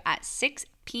 2022 at 6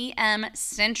 p.m.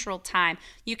 Central Time.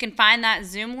 You can find that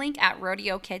Zoom link at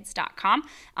rodeokids.com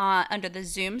under the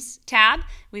Zooms tab.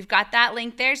 We've got that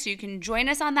link there, so you can join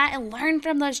us on that and learn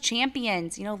from those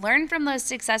champions. Learn from those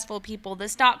successful people, the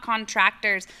stock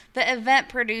contractors, the event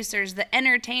producers, the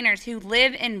entertainers who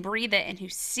live and breathe it and who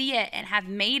see it and have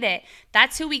made it.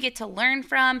 That's who we get to learn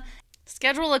from.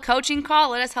 Schedule a coaching call.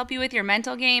 Let us help you with your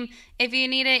mental game if you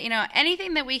need it.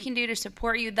 Anything that we can do to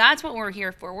support you, that's what we're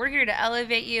here for. We're here to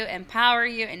elevate you, empower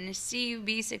you, and to see you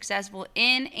be successful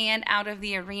in and out of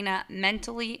the arena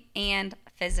mentally and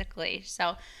physically.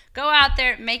 So go out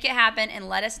there, make it happen, and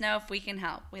let us know if we can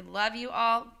help. We love you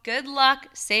all. Good luck,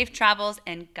 safe travels,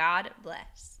 and God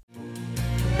bless.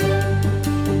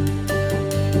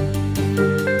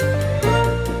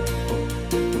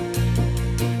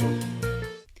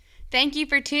 Thank you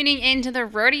for tuning in to the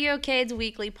Rodeo Kids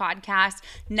Weekly Podcast.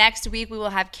 Next week, we will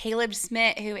have Caleb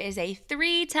Smith, who is a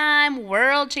 3-time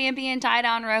world champion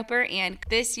tie-down roper and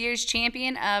this year's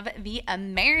champion of the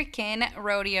American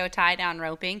Rodeo tie-down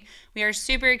roping. We are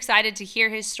super excited to hear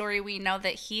his story. We know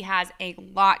that he has a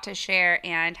lot to share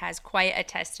and has quite a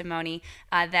testimony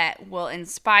that will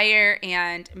inspire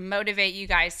and motivate you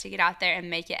guys to get out there and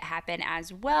make it happen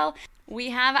as well.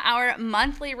 We have our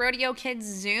monthly Rodeo Kids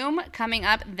Zoom coming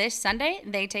up this Sunday.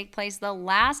 They take place the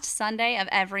last Sunday of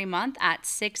every month at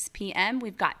 6 p.m.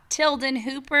 We've got Tilden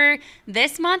Hooper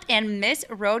this month, and Miss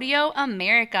Rodeo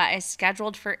America is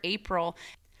scheduled for April.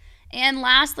 And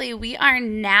lastly, we are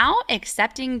now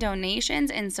accepting donations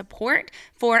and support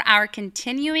for our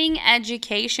continuing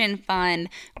education fund.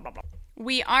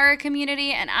 We are a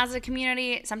community, and as a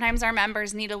community, sometimes our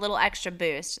members need a little extra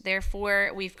boost.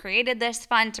 Therefore, we've created this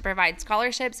fund to provide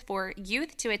scholarships for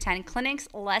youth to attend clinics,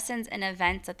 lessons, and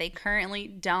events that they currently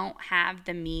don't have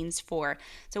the means for.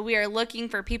 So we are looking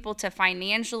for people to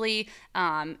financially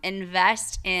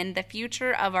invest in the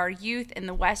future of our youth in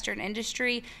the Western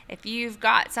industry. If you've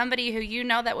got somebody who you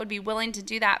know that would be willing to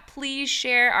do that, please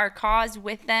share our cause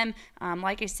with them.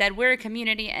 Like I said, we're a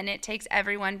community, and it takes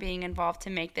everyone being involved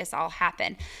to make this all happen.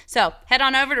 So head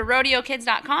on over to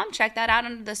rodeokids.com, check that out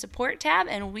under the support tab,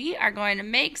 and we are going to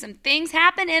make some things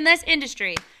happen in this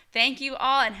industry. Thank you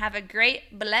all, and have a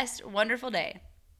great, blessed, wonderful day.